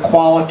for the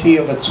quality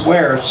of its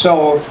ware.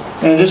 So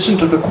in addition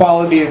to the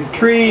quality of the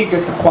tree, you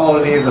get the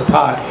quality of the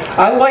pot.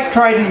 I like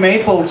trident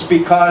maples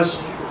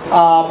because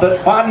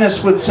but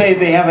botanists would say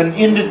they have an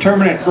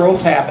indeterminate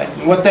growth habit.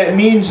 And what that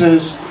means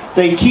is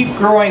they keep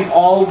growing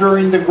all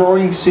during the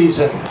growing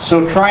season.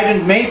 So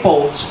trident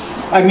maples,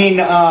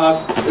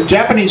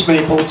 Japanese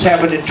maples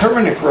have a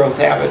determinate growth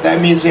habit.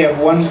 That means they have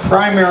one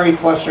primary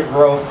flush of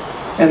growth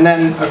and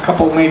then a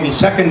couple maybe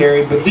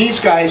secondary, but these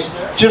guys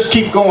just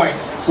keep going.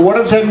 What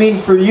does that mean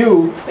for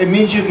you? It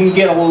means you can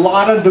get a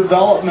lot of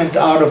development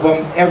out of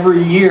them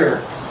every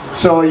year.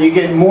 So you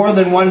get more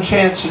than one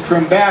chance to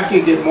trim back,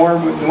 you get more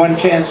than one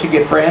chance to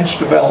get branch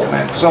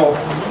development. So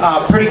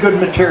pretty good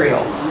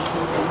material.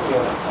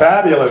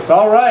 Fabulous.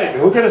 All right.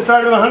 Who could have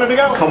started with 100 to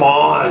go? Come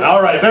on.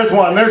 All right. There's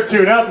 1. There's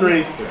 2. Now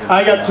 3.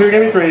 I got 2.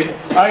 Give me 3.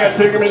 I got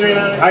 2. Give me 3.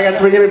 Now. I got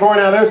 3. Give me 4.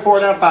 Now. There's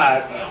 4. Now 5.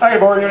 I got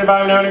 4. Give me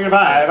 5. Now. Give me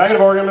 5. I got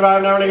 4. Give me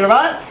 5. Now. Give me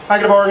 5. I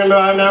got 4. Give me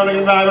 5. Now. Give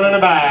me 5.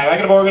 And 5. I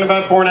got 4. Give me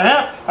 5. 4 and a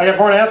half. I got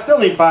 4 and a half. Still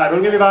need 5.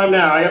 Who give me 5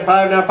 now? I got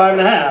 5 now. 5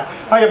 and a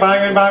half. I got 5.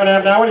 Give me 5 and a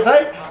half now. What do you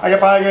say? I got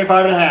 5. Give me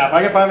 5 and a half.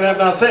 I got 5 and a half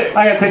now. 6.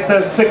 I got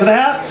 6. 6 and a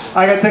half.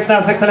 I got 6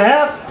 now. 6 and a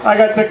half. I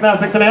got 6 now.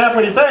 6 and a half.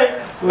 What do you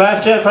say?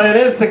 Last chance I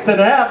did 6 and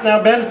a half. Now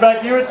Ben's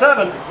back to you at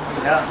 7.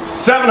 Yeah.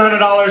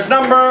 $700.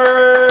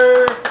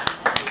 Number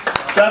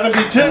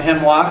 72.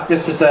 Hemlock.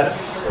 This is a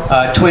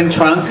twin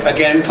trunk,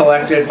 again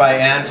collected by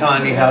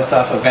Anton Niehaus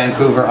off of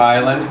Vancouver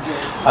Island.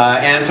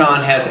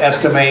 Anton has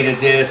estimated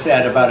this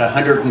at about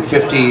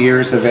 150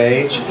 years of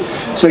age.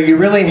 So you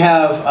really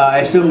have, I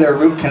assume they're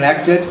root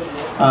connected.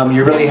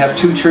 You really have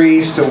 2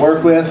 trees to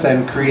work with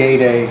and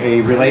create a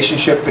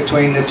relationship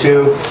between the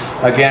 2.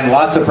 Again,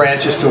 lots of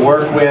branches to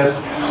work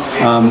with.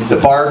 The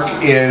bark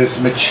is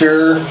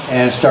mature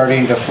and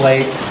starting to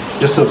flake.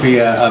 This will be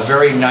a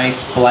very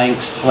nice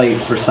blank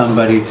slate for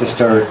somebody to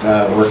start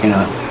working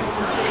on.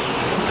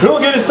 Who'll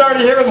get it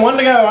started here with 1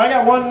 to go? I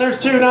got 1, there's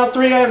 2, now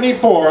 3, I need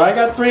 4. I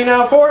got 3,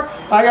 now 4.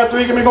 I got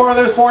 3, give me 4,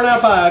 there's 4, now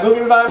 5. Who'll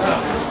give me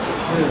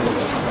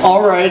 5?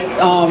 All right,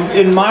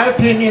 in my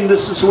opinion,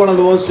 this is one of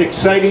the most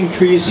exciting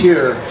trees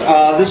here.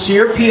 This is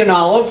European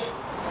olive,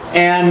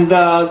 and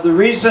the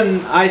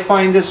reason I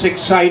find this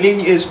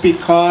exciting is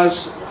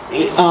because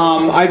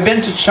I've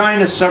been to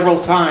China several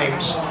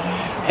times,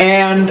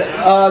 and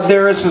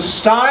there is a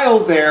style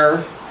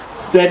there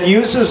that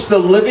uses the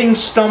living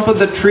stump of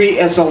the tree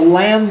as a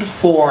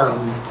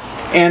landform,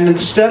 and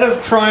instead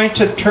of trying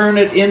to turn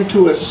it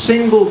into a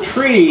single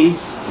tree,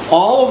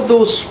 all of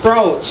those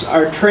sprouts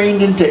are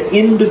trained into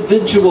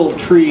individual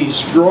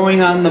trees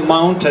growing on the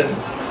mountain,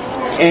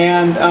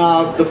 and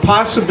the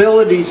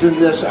possibilities in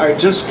this are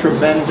just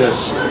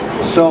tremendous.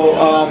 So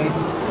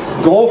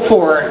Go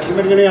for it.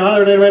 Anybody give me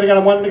 100? Anybody got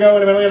a 1 to go?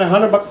 Anybody got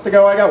 $100 to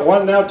go? I got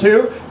 1 now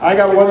 2. I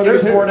got 1.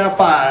 There's 4 now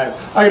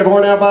 5. I got a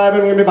 4 now 5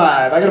 and give me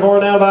 5. I got a 4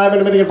 now 5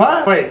 and anybody get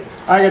 5. Wait.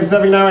 I got a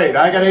 7 now 8.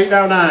 I got 8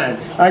 now 9.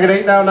 I got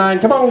 8 now 9.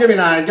 Come on, give me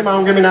 9. Come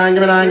on, give me 9.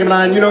 Give me 9. Give me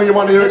 9. You know you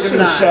want to do it. This Give me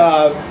 9.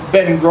 has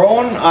been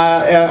grown,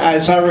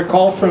 as I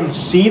recall, from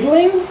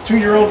seedling.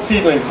 2-year-old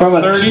seedling. From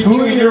a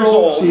 32 years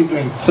old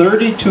seedling.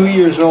 32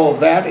 years old.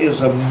 That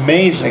is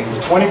amazing.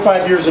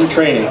 25 years in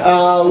training.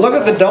 Look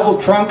at the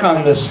double trunk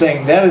on this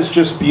thing. That is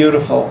just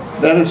beautiful.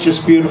 That is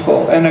just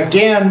beautiful. And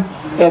again,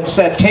 it's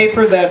that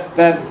taper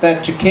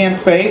that you can't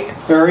fake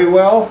very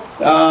well.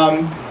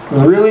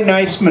 Really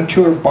nice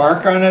mature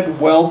bark on it,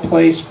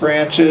 well-placed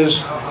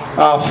branches,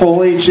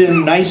 foliage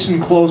in nice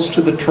and close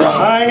to the trunk.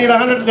 I need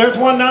 100. There's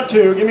 1 now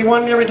 2. Give me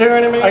 1, give me 2,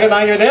 give me. I got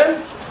 9, give me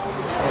 10.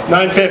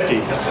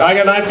 950. I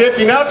got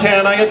 950 now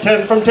 10. I get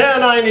 10 from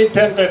 10. I need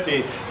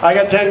 1050. I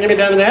got 10. Give me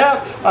 10 and a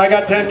half. I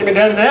got 10. Give me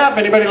 10 and a half.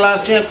 Anybody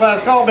last chance,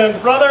 last call? Ben's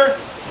brother.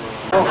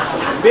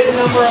 Bid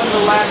number on the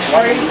last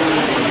trade?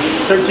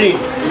 13.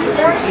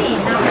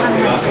 13.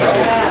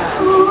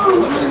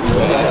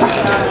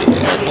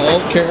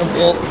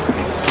 Careful.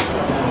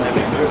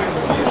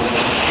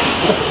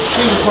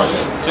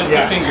 Just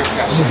a finger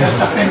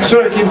cut.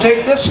 So you can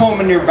take this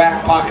home in your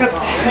back pocket.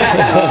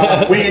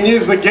 We can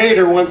use the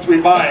gator once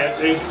we buy it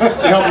to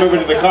help move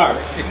into the car.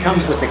 It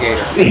comes with the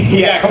gator.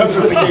 Yeah, it comes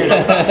with the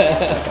gator.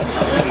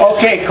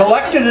 Okay,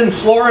 collected in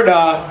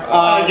Florida.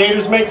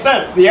 Gators make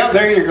sense. Yeah,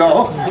 there you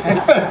go.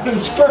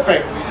 It's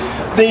perfect.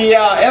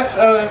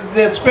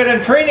 It's been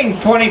in training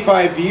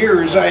 25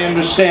 years, I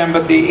understand,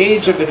 but the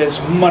age of it is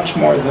much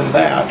more than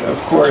that,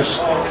 of course,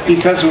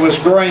 because it was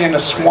growing in a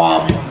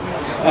swamp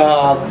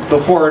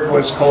before it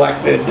was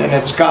collected, and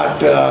it's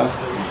got a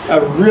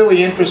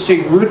really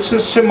interesting root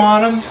system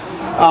on them.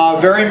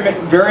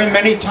 Very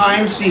many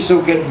times these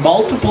will get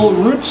multiple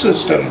root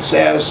systems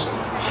as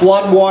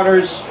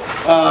floodwaters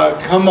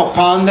come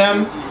upon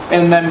them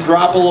and then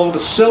drop a load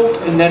of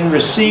silt and then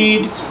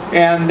recede,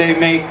 and they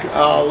make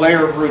a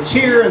layer of roots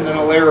here and then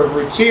a layer of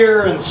roots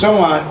here and so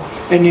on,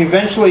 and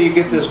eventually you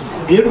get this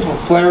beautiful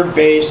flared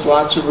base,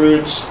 lots of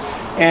roots,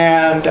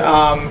 and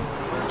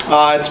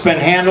it's been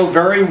handled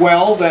very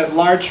well. That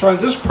large trunk,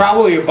 this is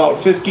probably about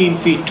 15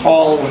 feet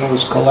tall when it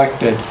was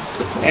collected,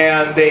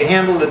 and they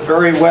handled it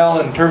very well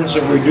in terms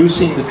of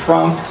reducing the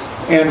trunk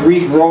and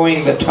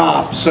regrowing the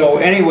top. So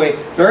anyway,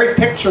 very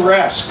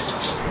picturesque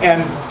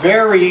and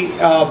very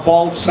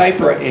bald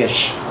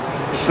cypress-ish.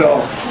 So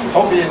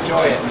hope you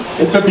enjoy it.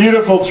 It's a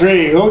beautiful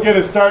tree. Who'll get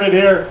us started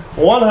here?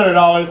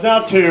 $100,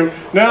 now 2,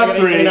 now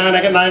 3, 9,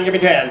 I got 9, give me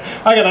 10.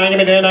 I got 9, give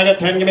me 10, I got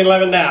 10, give me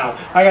 11 now.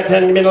 I got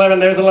 10, give me 11,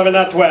 there's 11,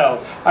 now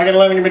 12. I got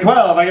 11, give me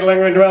 12. I got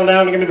 11, give me 12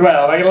 now, give me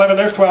 12. I got 11,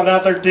 there's 12, now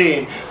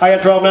 13. I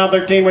got 12, now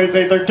 13, what do you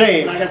say,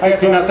 13? I got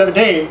 16, now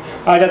 17.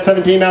 I got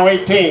 17, now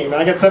 18.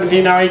 I got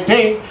 17, now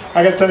 18.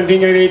 I got 17,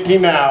 give me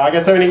 18 now. I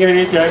got 17, give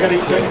me 18. I got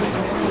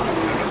 18.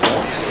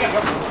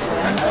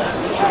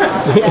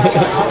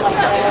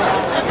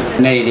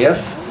 Native.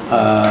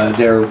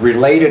 They're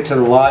related to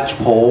the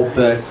lodgepole,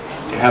 but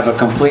have a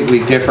completely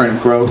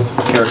different growth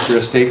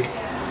characteristic.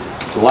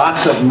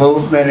 Lots of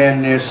movement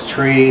in this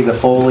tree. The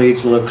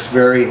foliage looks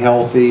very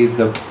healthy.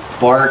 The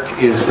bark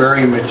is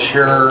very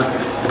mature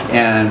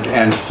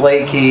and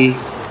flaky.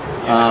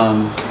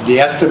 The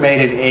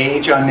estimated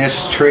age on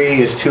this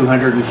tree is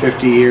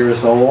 250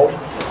 years old.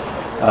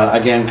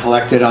 Again,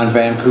 collected on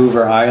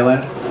Vancouver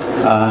Island.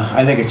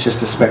 I think it's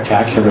just a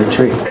spectacular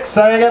tree.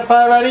 I got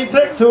 5, I need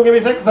 6. Who'll give me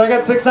 6? I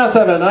got 6, now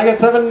 7. I got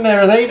 7,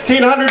 there's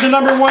 1,800 to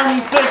number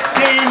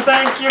 116.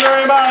 Thank you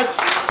very much.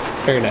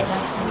 Very nice.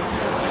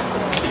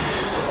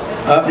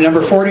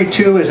 Number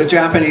 42 is a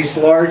Japanese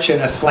larch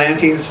in a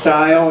slanting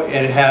style.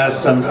 It has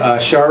some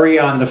shari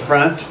on the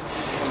front.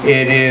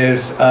 It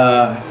is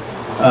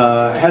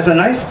has a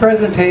nice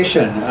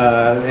presentation.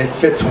 It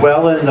fits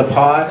well in the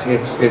pot.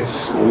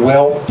 It's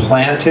well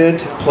planted,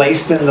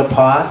 placed in the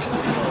pot.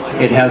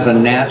 It has a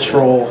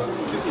natural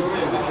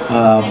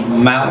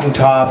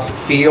mountaintop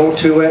feel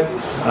to it.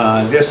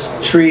 This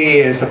tree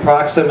is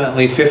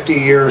approximately 50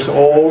 years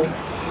old.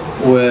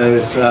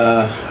 Was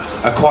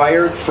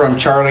acquired from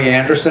Charlie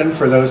Anderson,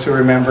 for those who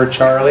remember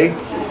Charlie.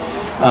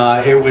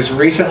 It was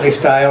recently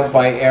styled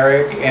by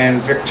Eric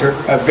and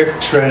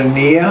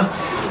Victorina.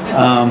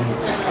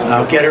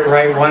 I'll get it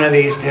right one of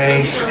these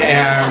days.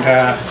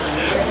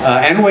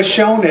 And was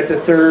shown at the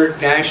 3rd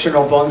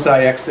National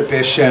Bonsai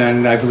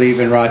Exhibition, I believe,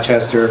 in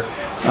Rochester.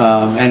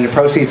 And the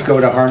proceeds go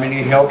to Harmony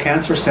Hill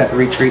Cancer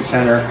Retreat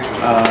Center,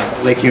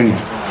 Lake Union.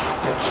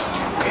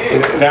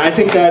 Now, I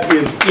think that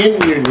is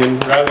in Union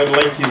rather than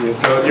Lake Union.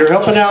 So you're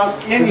helping out.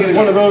 This is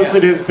one of those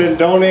that has been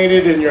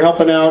donated, and you're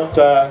helping out.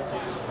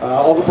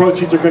 All the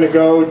proceeds are going to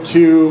go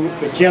to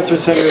the Cancer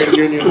Center in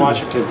Union,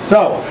 Washington.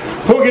 So,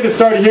 who'll get us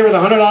started here with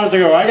 $100 to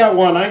go? I got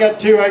 1, I got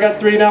 2, I got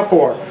 3, now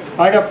 4.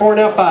 I got 4,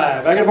 now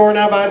 5. I got 4,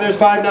 now 5. There's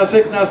 5, now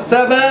 6, now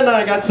 7.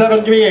 I got 7,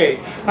 give me 8.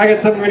 I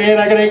got 7, give me 8.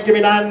 I got 8, give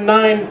me 9,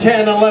 9,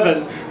 10,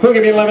 11. Who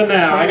give me 11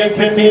 now? I got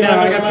 16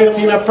 now. I got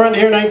 15 up front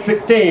here, 9,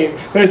 16.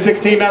 There's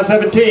 16, now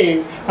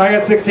 17. I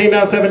got 16,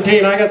 now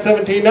 17. I got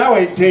 17, now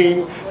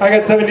 18. I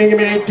got 17, give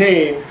me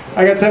 18.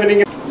 I got 17,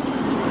 give me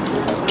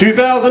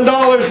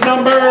 $2,000,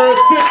 number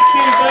 60.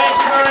 Thank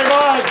you very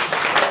much.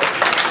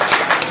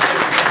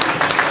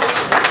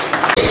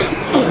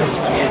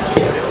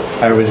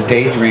 I was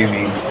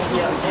daydreaming.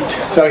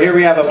 So here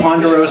we have a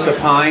ponderosa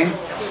pine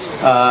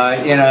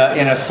in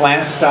a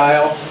slant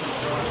style.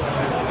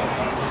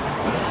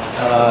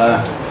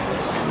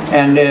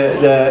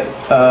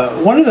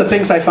 One of the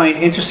things I find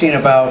interesting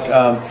about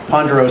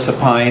ponderosa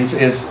pines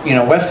is,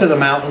 west of the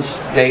mountains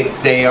they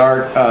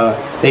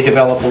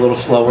develop a little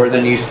slower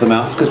than east of the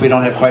mountains because we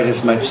don't have quite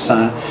as much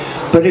sun.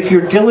 But if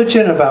you're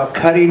diligent about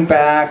cutting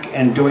back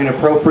and doing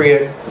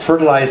appropriate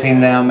fertilizing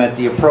them at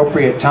the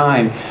appropriate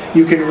time,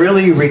 you can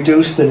really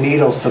reduce the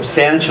needles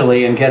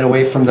substantially and get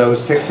away from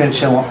those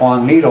 6-inch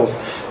long needles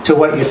to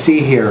what you see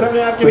here.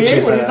 7.5, give me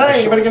 8. What do you say?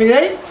 Anybody gonna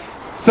give me 8?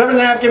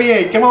 7.5, give me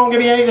 8. Come on, give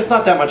me 8. It's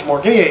not that much more.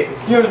 Give me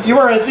 8. You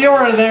were in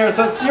there,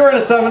 so you were in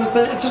at 7.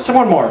 It's just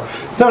one more.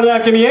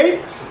 7.5, give me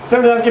 8.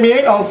 7.5, give me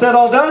 8. All set,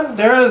 all done.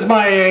 There is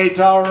my 8.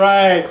 All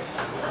right.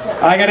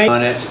 I got 8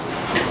 on it.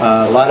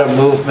 A lot of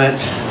movement.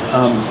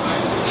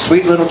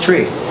 Sweet little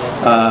tree.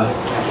 I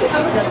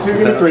got 2,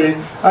 give me 3.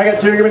 I got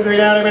 2, give me 3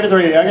 now, give me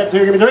 3. I got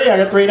 2, give me 3. I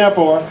got 3 now,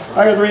 4.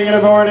 I got 3, give me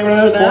 4. Give me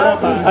 4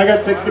 now. I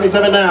got 6, give me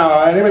 7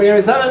 now. Anybody give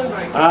me 7?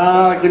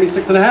 Give me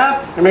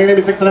 6.5. Anybody give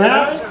me 6.5?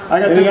 I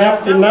got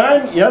 6.5, give me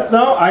 9. Yes,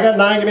 no. I got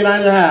 9, give me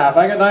 9.5.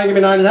 I got 9, give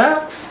me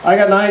 9.5. I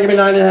got 9, give me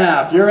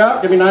 9.5. You're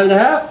out, give me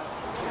 9.5.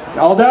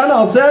 All done,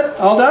 all set,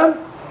 all done.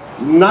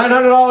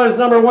 $900,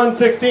 number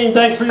 116.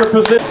 Thanks for your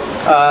precision.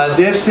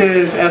 This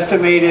is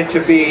estimated to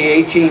be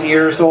 18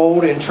 years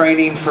old in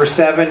training for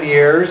 7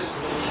 years.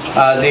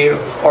 The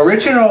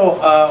original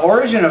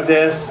origin of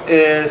this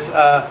is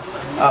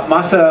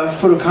Masa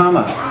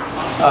Furukama.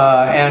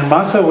 And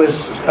Masa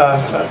was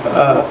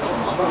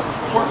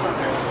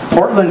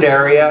Portland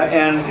area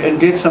and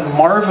did some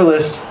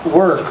marvelous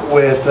work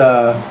with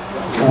a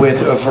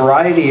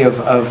variety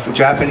of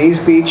Japanese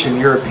beech and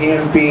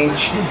European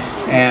beech.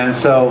 And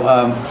so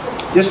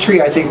this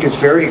tree I think is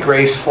very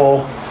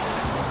graceful.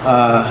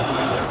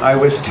 I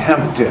was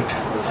tempted,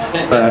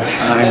 but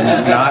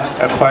I'm not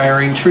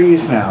acquiring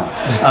trees now.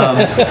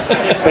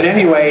 But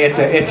anyway,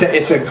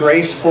 it's a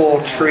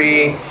graceful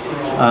tree.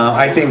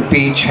 I think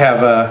beech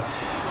have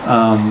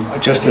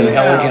just an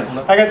elegant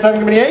look. I got 7,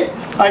 give me 8.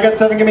 I got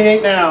 7, give me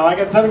 8 now. I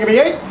got 7, give me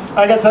 8.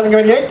 I got 7,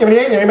 give me 8. Give me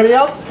 8. Anybody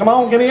else? Come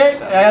on, give me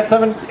 8. I got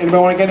 7. Anybody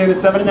want to get in at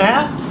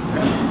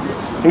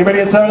 7.5? Anybody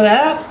at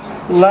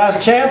 7.5?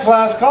 Last chance,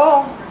 last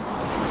call.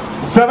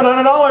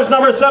 $700,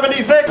 number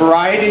 76.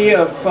 Variety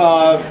of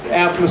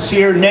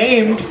Atlaseer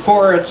named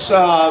for its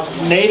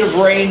native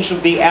range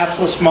of the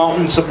Atlas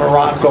Mountains of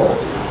Morocco.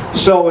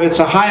 So it's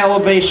a high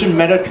elevation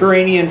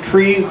Mediterranean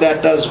tree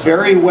that does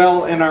very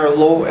well in our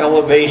low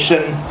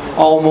elevation,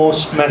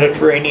 almost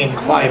Mediterranean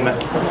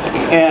climate.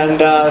 And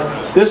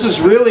this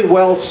is really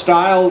well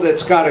styled.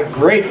 It's got a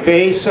great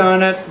base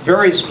on it,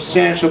 very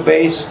substantial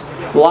base,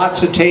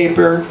 lots of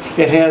taper.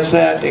 It has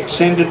that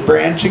extended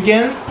branch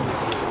again,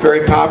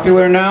 very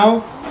popular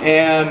now,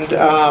 and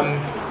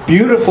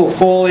beautiful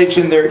foliage,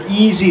 and they're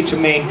easy to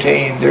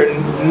maintain. They're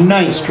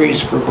nice trees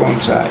for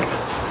bonsai.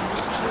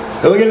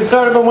 We're getting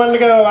started with 1 to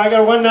go. I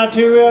got 1 now,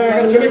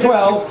 2, give me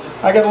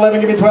 12. I got 11,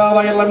 give me 12.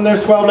 I got 11,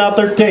 there's 12 now,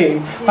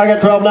 13. I got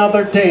 12 now,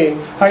 13.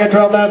 I got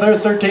 12 now,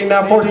 there's 13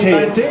 now, 14.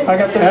 I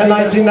got 13,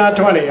 19 now,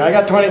 20. I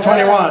got 20,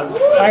 21.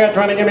 I got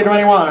 20, give me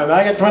 21.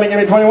 I got 20, give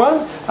me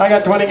 21. I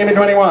got 20, give me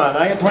 21.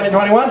 I got 20,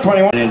 21,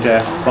 21.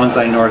 Into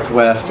Bonsai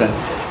Northwest and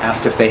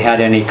asked if they had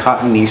any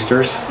cotton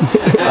Easters.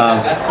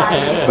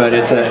 But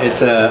it's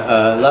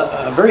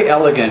a very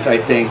elegant, I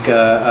think,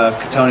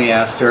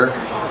 Cotoneaster.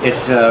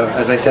 It's,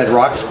 as I said,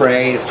 rock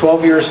spray. It's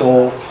 12 years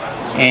old,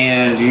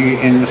 and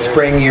in the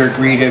spring you're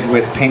greeted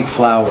with pink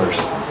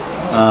flowers.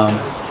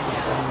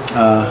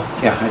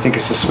 Yeah, I think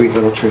it's a sweet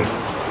little tree.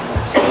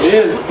 It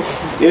is.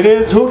 It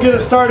is. Who'll get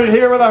us started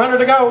here with 100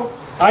 to go?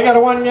 I got a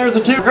 1, there's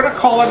a 2. We're going to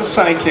call it a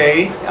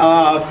Psyche.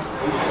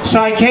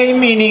 Psyche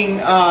meaning,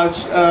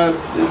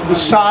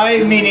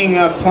 Psy meaning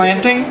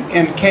planting,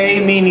 and K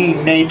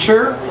meaning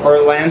nature or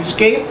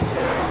landscape.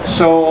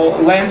 So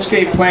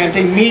landscape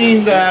planting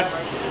meaning that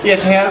it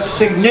has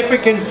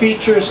significant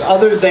features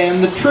other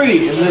than the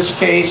tree. In this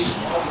case,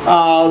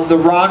 the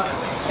rock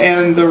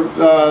and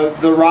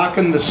the rock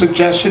and the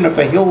suggestion of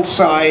a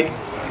hillside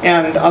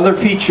and other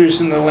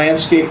features in the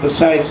landscape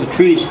besides the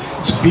trees.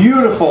 It's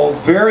beautiful,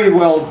 very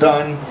well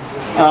done.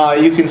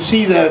 You can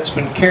see that it's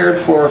been cared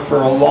for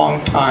a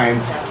long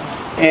time.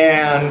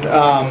 And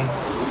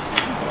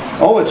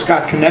oh, it's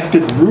got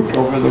connected root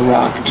over the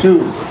rock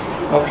too.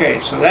 Okay,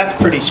 so that's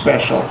pretty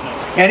special.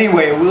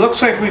 Anyway, it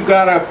looks like we've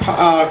got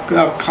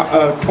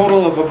a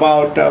total of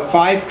about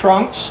 5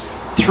 trunks,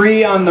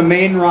 3 on the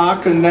main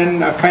rock, and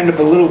then kind of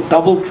a little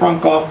double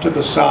trunk off to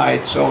the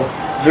side. So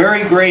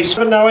very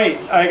graceful. Now 8.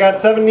 I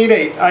got 7, need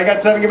 8. I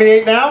got 7, give me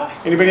 8 now.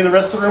 Anybody in the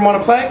rest of the room want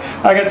to play?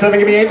 I got 7,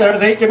 give me 8.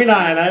 There's 8, give me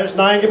 9. There's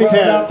 9, give me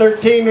 10. Now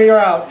 13, you're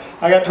out.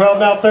 I got 12,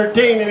 now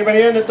 13.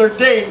 Anybody in at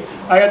 13?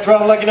 I got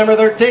 12, lucky number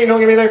 13. Who'll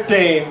give me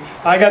 13?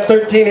 I got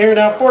 13 here,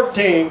 now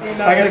 14.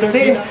 I got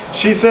 16.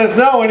 She says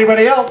no.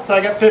 Anybody else?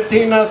 I got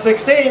 15, now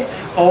 16.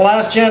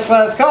 Last chance,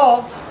 last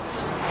call.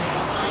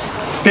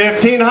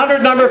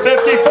 1500, number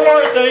 54.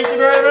 Thank you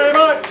very, very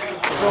much.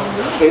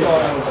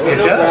 It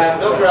does.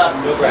 No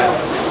graph. No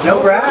graph.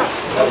 No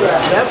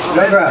graph?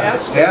 No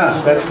graph.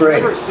 Yeah, that's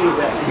great.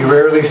 You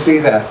rarely see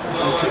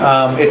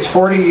that. It's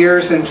 40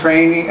 years in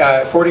training,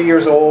 40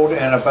 years old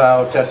and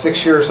about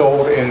 6 years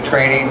old in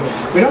training.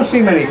 We don't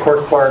see many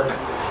cork bark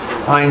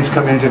pines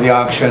come into the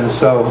auction,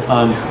 so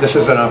this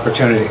is an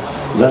opportunity.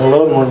 Let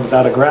alone one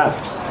without a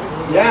graft.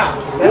 Yeah.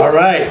 All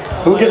right.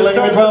 Who gets 11,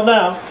 give me 12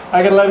 now?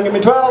 I get 11, give me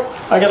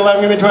 12. I get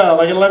 11, give me 12.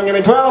 I get 11, give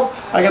me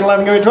 12. I get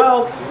 11, give me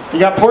 12. You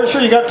got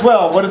Portia, you got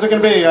 12. What is it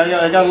going to be?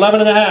 I got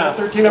 11 and a half.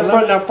 13 up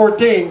front, now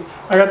 14.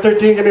 I got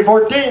 13, give me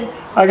 14.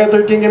 I got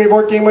 13, give me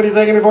 14. What do you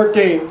say? Give me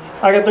 14.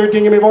 I got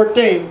 13, give me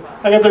 14.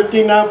 I got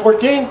 13, now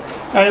 14.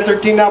 I got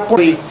 13, now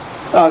 14.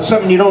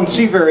 Something you don't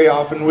see very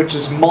often, which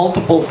is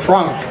multiple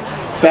trunk.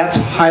 That's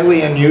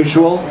highly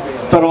unusual,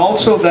 but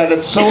also that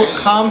it's so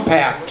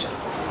compact.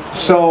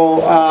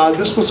 So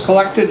this was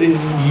collected in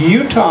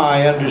Utah,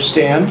 I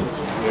understand,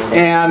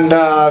 and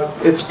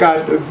it's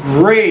got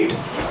great,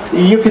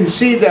 you can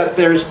see that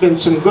there's been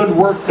some good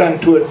work done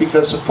to it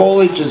because the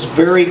foliage is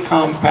very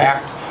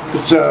compact,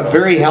 it's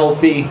very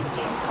healthy,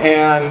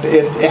 and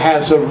it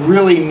has a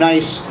really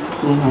nice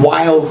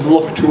wild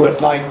look to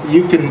it. Like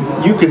you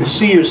can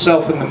see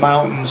yourself in the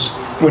mountains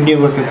when you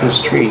look at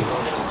this tree.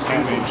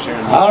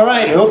 All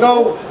right, he'll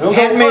go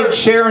Handmade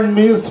Sharon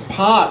Muth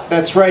pot.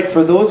 That's right.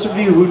 For those of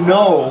you who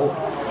know,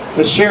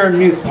 the Sharon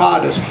Muth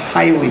pot is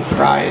highly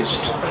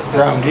prized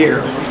around here.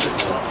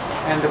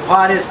 And the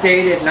pot is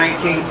dated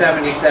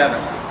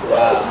 1977.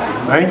 Wow.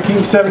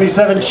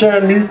 1977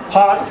 Sharon Muth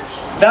pot.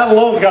 That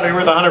alone's got to be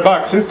worth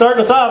 $100. Who's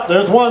starting us off?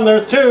 There's 1,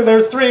 there's 2,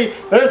 there's 3,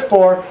 there's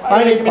 4.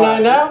 I need to give me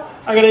 9 now.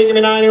 I got 8, give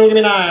me 9, who'll give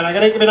me 9? I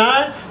got 8, give me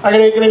 9. I got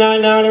 8, give me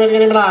 9 now, anybody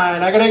give me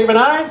 9? I got 8, give me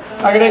 9.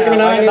 I got 8, give me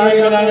 9, 9,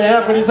 give me 9 and a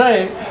half. What do you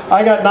say?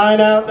 I got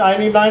 9 out, I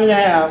need 9 and a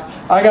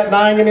half. I got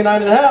 9, give me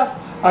 9 and a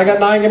half. I got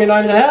 9, give me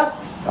 9 and a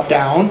half.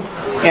 Down,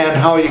 and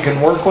how you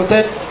can work with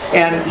it.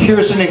 And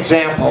here's an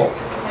example.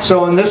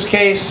 So in this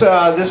case,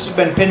 this has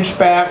been pinched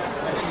back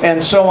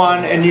and so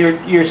on, and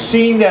you're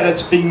seeing that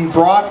it's being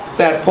brought,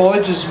 that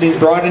foliage is being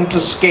brought into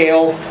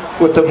scale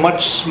with a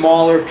much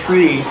smaller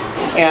tree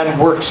and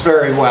works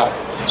very well.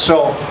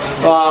 So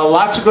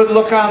lots of good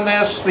look on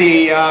this,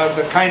 the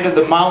kind of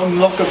the mountain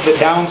look of the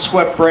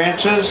downswept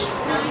branches,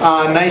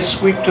 nice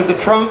sweep to the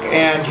trunk,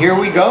 and here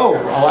we go.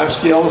 I'll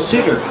ask yellow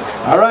cedar.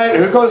 All right,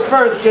 who goes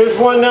first? There's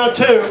 1 now,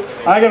 2.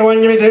 I got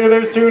 1, give me 2.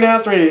 There's 2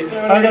 now, 3.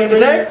 I got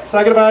 6.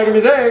 I got a 5, give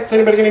me 6.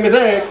 Anybody give me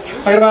 6?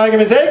 I got a 5, give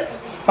me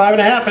 6. 5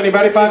 and a half.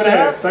 Anybody? 5 and a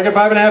half. I got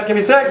 5 and a half. Give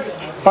me 6.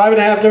 5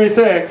 and a half. Give me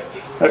 6.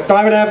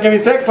 5 and a half. Give me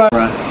 6.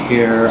 Front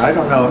here, I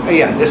don't know.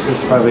 Yeah, this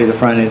is probably the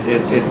front.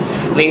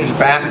 It leans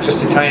back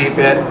just a tiny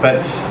bit,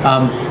 but.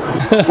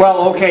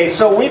 Well, okay.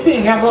 So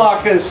weeping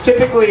hemlock is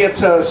typically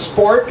it's a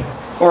sport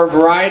or a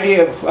variety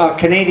of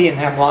Canadian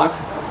hemlock,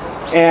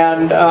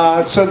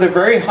 and so they're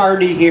very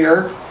hardy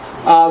here.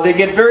 They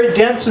get very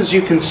dense, as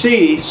you can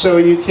see. So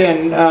you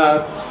can.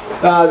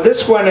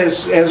 This one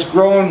has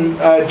grown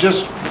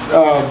just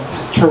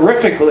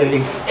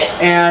terrifically,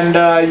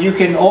 and you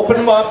can open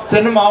them up,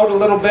 thin them out a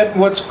little bit. And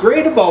what's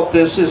great about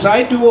this is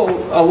I do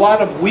a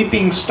lot of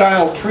weeping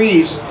style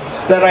trees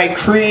that I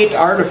create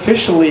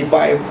artificially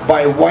by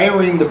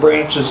wiring the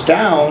branches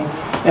down,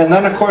 and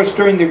then of course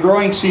during the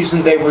growing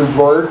season they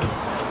revert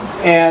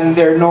and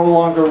they're no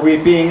longer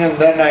weeping, and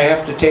then I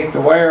have to take the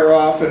wire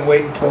off and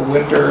wait until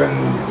winter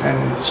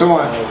and so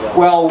on.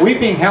 Well,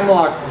 weeping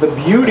hemlock, the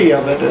beauty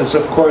of it is,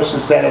 of course,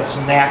 is that it's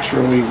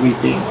naturally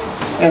weeping,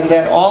 and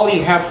that all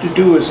you have to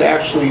do is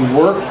actually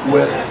work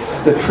with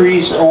the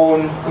tree's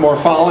own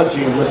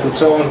morphology, with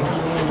its own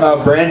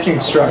branching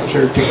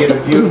structure to get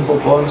a beautiful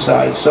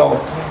bonsai. So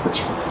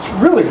it's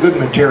really good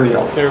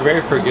material. They're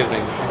very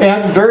forgiving.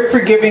 And very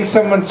forgiving,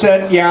 someone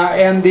said, yeah.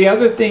 And the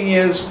other thing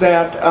is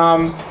that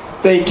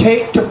they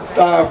take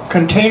to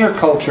container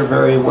culture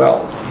very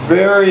well,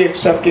 very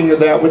accepting of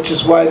that, which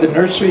is why the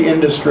nursery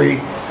industry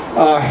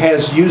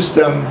has used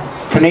them,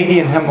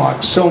 Canadian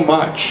hemlock, so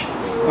much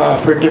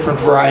for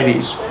different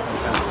varieties.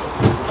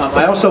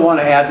 I also want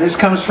to add, this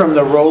comes from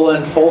the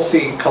Roland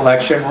Folsey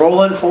collection.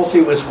 Roland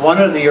Folsey was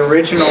one of the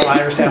original, I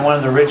understand, one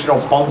of the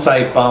original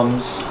bonsai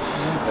bums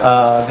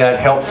that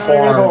help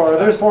form.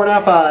 There's 4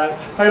 now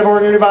 5. I got 4,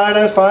 give me 5.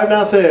 There's 5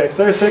 now 6.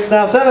 There's 6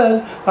 now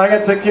 7. I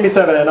got 6, give me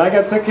 7. I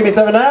got 6, give me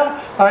 7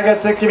 now. I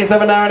got 6, give me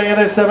 7 now. And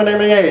there's 7, give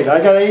me 8.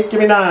 I got 8, give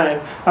me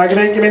 9. I got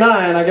 8, give me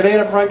 9. I got 8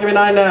 up front, give me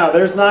 9 now.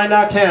 There's 9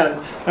 now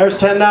 10. There's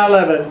 10 now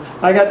 11.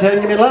 I got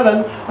 10, give me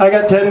 11. I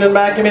got 10 in the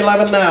back, give me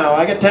 11 now.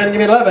 I got 10, give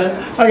me 11.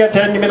 I got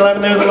 10, give me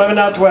 11. There's 11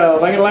 now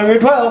 12. I got 11,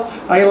 give me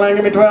 12. I got 11,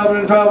 give me 12.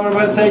 And 12, what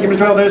did I say? Give me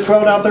 12. There's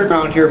 12 now 13.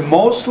 Around here,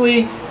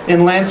 mostly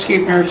in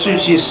landscape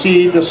nurseries, you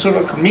see the sort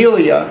of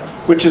camellia,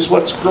 which is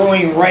what's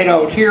growing right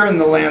out here in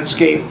the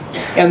landscape,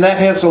 and that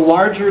has a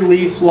larger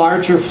leaf,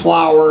 larger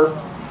flower,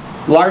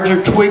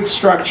 larger twig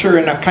structure,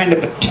 and a kind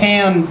of a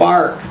tan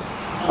bark.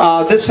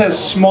 This has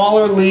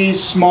smaller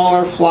leaves,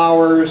 smaller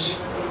flowers,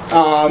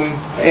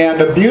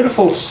 and a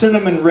beautiful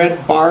cinnamon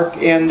red bark,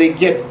 and they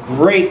get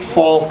great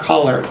fall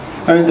color.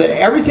 I mean,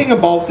 everything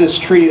about this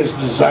tree is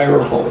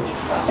desirable.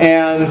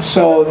 And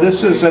so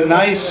this is a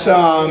nice,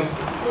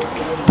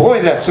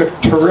 boy, that's a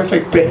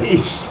terrific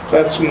base.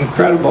 That's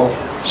incredible.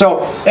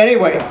 So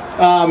anyway,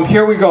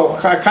 here we go,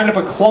 kind of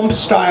a clump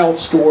style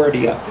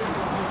Stewardia.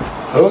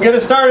 Who'll get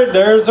it started?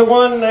 There's a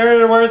 1,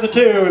 where's the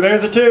 2?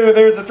 There's a 2,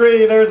 there's a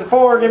 3, there's a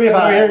 4, give me a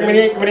 5, here, give me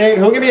 8, give me 8,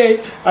 who'll give me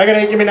 8? I got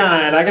 8, give me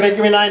 9, I got 8,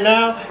 give me 9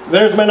 now,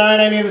 there's my 9,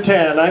 I need a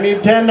 10, I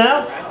need 10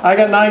 now, I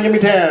got 9, give me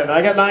 10,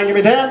 I got 9, give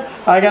me 10,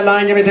 I got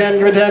 9, give me 10,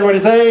 give me 10, what do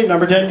you say?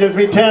 Number 10 gives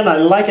me 10, I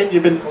like it,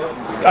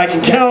 I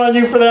can count on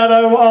you for that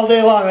all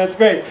day long, that's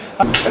great.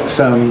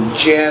 Some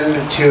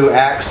gin to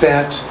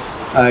accent.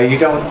 You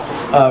don't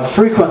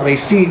frequently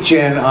see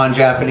gin on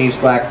Japanese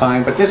black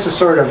pine, but this is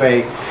sort of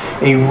a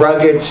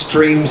rugged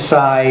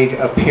streamside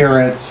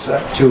appearance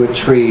to a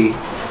tree.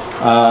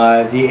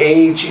 The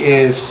age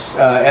is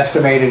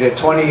estimated at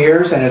 20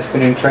 years, and it's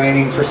been in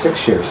training for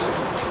 6 years.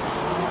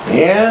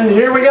 And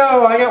here we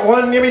go. I got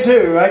 1, give me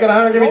 2. I got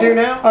 100, give me 2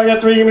 now. I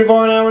got 3, give me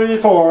 4 now. Give me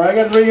 4. I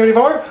got 3, give me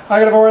 4. I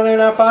got a 4 in there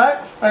now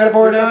 5. I got a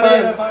 4 now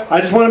 5.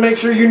 I just want to make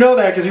sure you know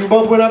that because you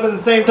both went up at the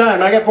same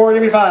time. I got 4,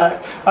 give me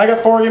 5. I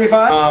got 4, give me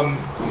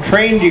 5.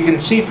 Trained, you can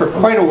see, for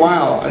quite a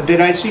while. Did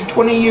I see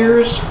 20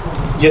 years?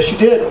 Yes, you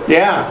did.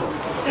 Yeah.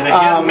 And a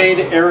handmade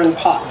Aaron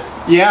pot.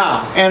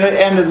 Yeah, and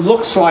it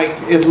looks like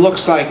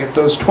it.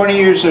 Those 20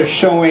 years are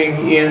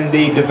showing in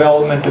the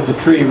development of the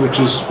tree, which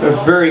is a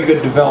very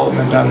good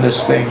development on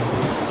this thing.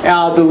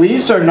 The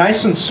leaves are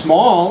nice and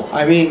small.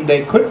 I mean,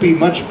 they could be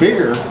much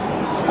bigger.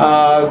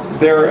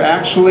 They're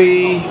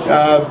actually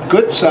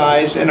good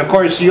size, and of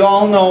course, you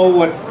all know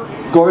what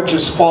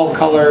gorgeous fall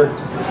color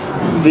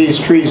these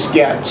trees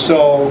get.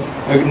 So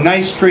a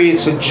nice tree.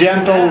 It's a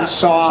gentle,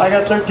 soft. I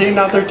got 13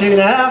 now, 13 and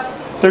a half.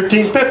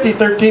 1350,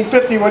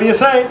 1350. What do you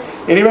say?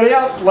 Anybody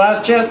else?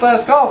 Last chance,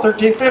 last call.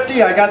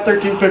 1350. I got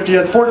 1350.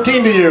 That's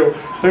 14 to you.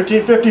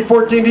 1350,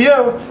 14 to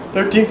you.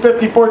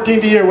 1350,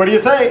 14 to you. What do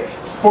you say?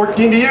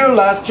 14 to you.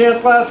 Last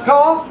chance, last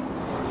call.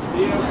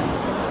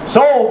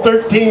 Sold.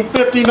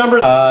 1350 number.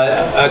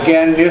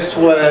 Again, this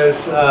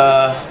was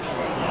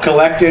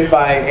collected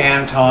by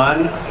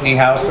Anton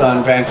Niehaus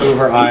on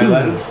Vancouver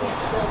Island.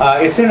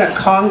 It's in a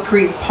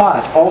concrete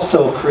pot,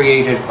 also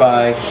created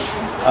by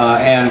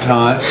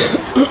Anton.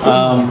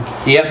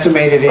 The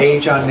estimated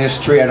age on this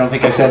tree, I don't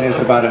think I said it,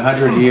 is about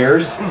 100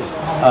 years.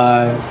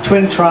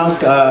 Twin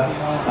trunk.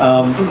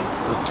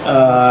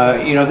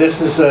 You know,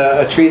 this is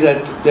a tree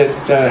that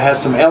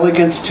has some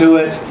elegance to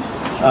it,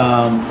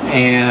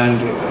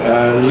 and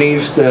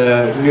leaves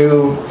the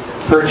new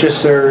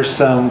purchaser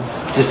some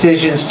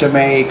decisions to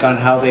make on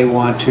how they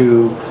want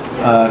to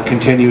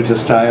continue to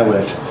style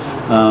it.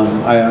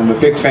 I'm a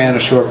big fan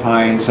of short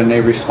pines, and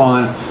they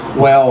respond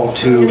well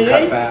to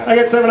cut back. I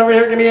got 7 over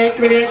here. Give me 8.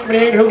 Give me 8. Give me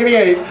 8. Who'll give me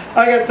 8?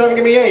 I got 7.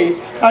 Give me 8.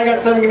 I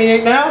got 7. Give me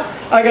 8 now.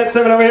 I got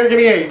 7 over here. Give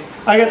me 8.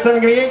 I got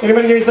 7. Give me 8.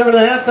 Anybody give me 7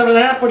 and a half? 7 and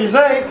a half. What do you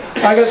say?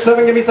 I got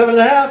 7. Give me 7 and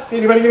a half.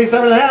 Anybody give me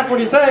 7 and a half? What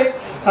do you say?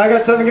 I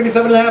got 7. Give me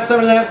 7 and a half.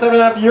 7 and a half. 7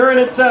 and a half. You're in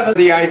at 7.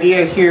 The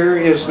idea here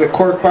is the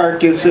cork bark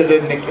gives it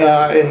an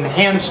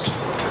enhanced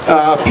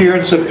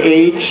appearance of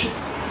age.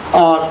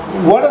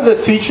 One of the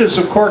features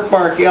of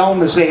corkbark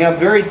elm is they have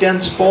very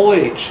dense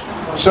foliage,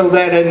 so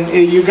that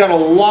you got a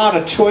lot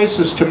of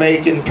choices to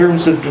make in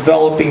terms of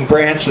developing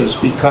branches,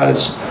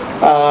 because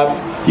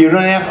you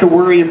don't have to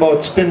worry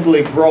about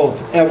spindly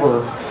growth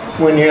ever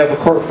when you have a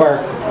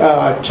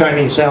corkbark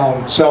Chinese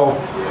elm. So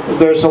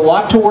there's a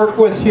lot to work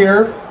with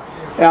here.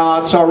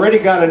 It's already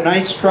got a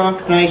nice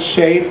trunk, nice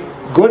shape,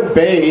 good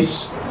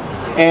base,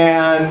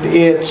 and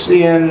it's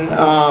in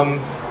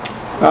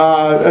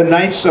a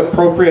nice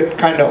appropriate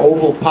kind of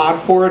oval pot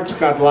for it. It's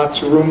got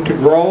lots of room to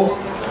grow.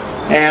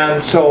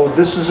 And so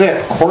this is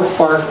it,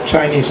 corkbark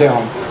Chinese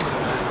elm.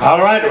 All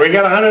right, we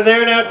got 100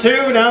 there, now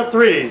 2, now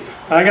 3.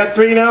 I got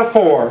 3, now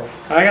 4.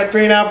 I got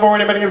 3, now 4.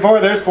 Anybody get 4?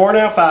 There's 4,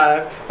 now 5.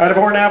 I got a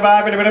 4, now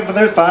 5. Anybody get 4?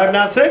 There's 5,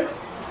 now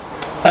 6.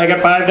 I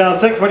got 5, now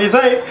 6. What do you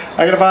say?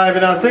 I got a 5,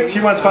 now 6. She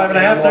wants 5 and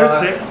a half. There's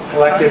 6.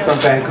 Collected from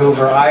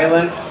Vancouver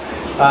Island.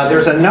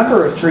 There's a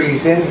number of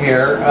trees in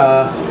here.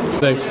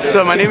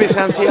 So my name is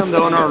Hansi, I'm the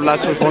owner of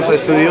Lazarus Bonsai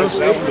Studios.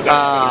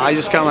 I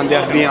just come and they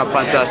have been a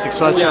fantastic,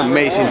 such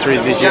amazing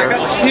trees this year.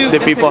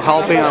 The people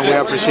helping and we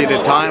appreciate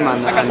the time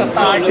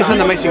and it's an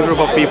amazing group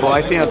of people.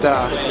 I think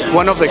that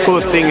one of the cool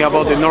things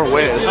about the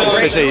Northwest,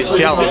 especially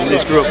Seattle in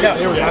this group,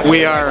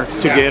 we are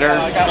together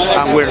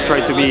and we're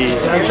trying to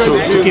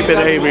keep it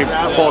every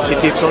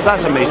positive, so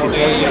that's amazing.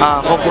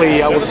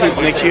 Hopefully I will see it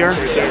next year.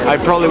 I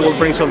probably will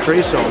bring some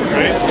trees, so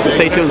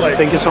stay tuned.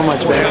 Thank you so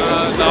much,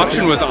 man. The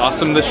auction was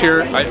awesome this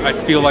year. I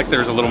feel like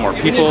there's a little more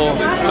people,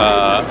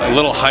 a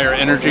little higher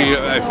energy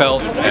I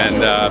felt,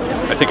 and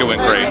I think it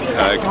went great.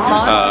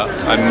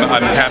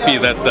 I'm happy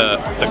that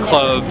the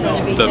club,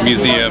 the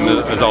museum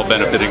is all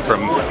benefiting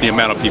from the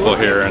amount of people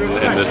here and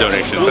the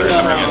donations that are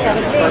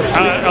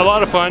coming in. A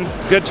lot of fun,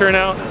 good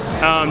turnout,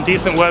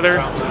 decent weather,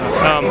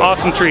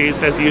 awesome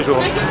trees as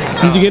usual.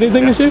 Did you get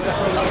anything this year?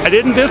 I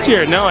didn't this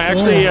year, no.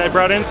 Actually, I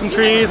brought in some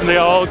trees and they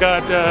all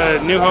got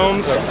new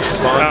homes.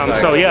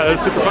 So yeah, it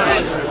was super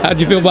fun. How'd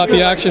you feel about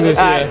the auction this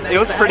year? It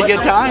was a pretty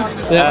good time.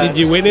 Did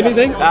you win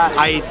anything?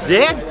 I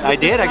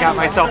did. I got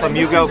myself a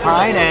Mugo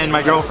pine and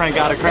my girlfriend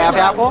got a crab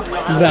apple.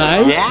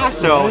 Nice. Yeah,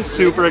 so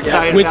super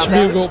excited Which about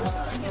that.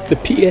 Mugo? The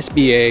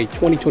PSBA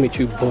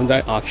 2022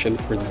 Bonsai auction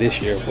for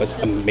this year was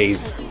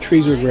amazing.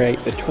 Trees were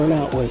great. The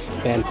turnout was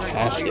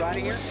fantastic.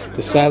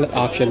 The silent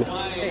auction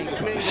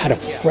had a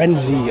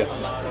frenzy of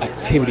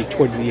activity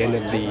towards the end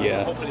of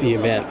the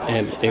event,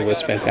 and it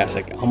was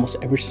fantastic. Almost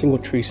every single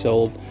tree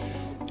sold.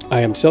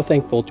 I am so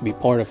thankful to be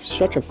part of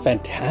such a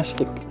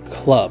fantastic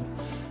club.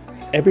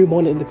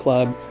 Everyone in the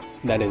club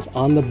that is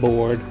on the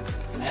board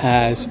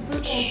has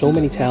so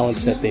many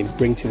talents that they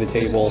bring to the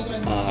table.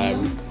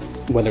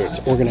 Whether it's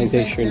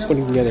organization,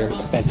 putting together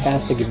a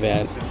fantastic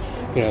event,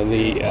 you know,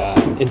 the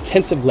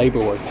intensive labor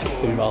work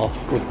that's involved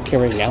with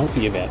carrying out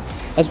the event,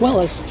 as well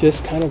as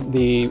just kind of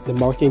the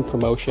marketing,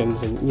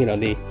 promotions, and you know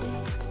the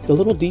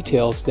little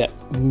details that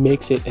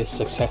makes it a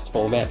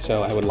successful event.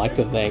 So I would like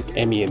to thank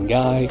Emmy and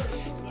Guy,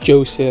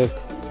 Joseph,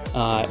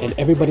 and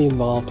everybody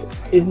involved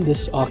in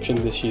this auction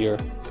this year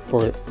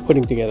for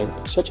putting together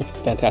such a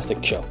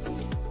fantastic show.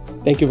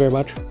 Thank you very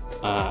much.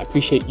 I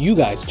appreciate you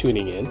guys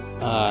tuning in.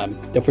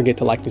 Don't forget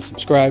to like and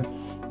subscribe.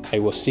 I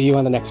will see you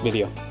on the next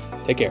video.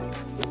 Take care.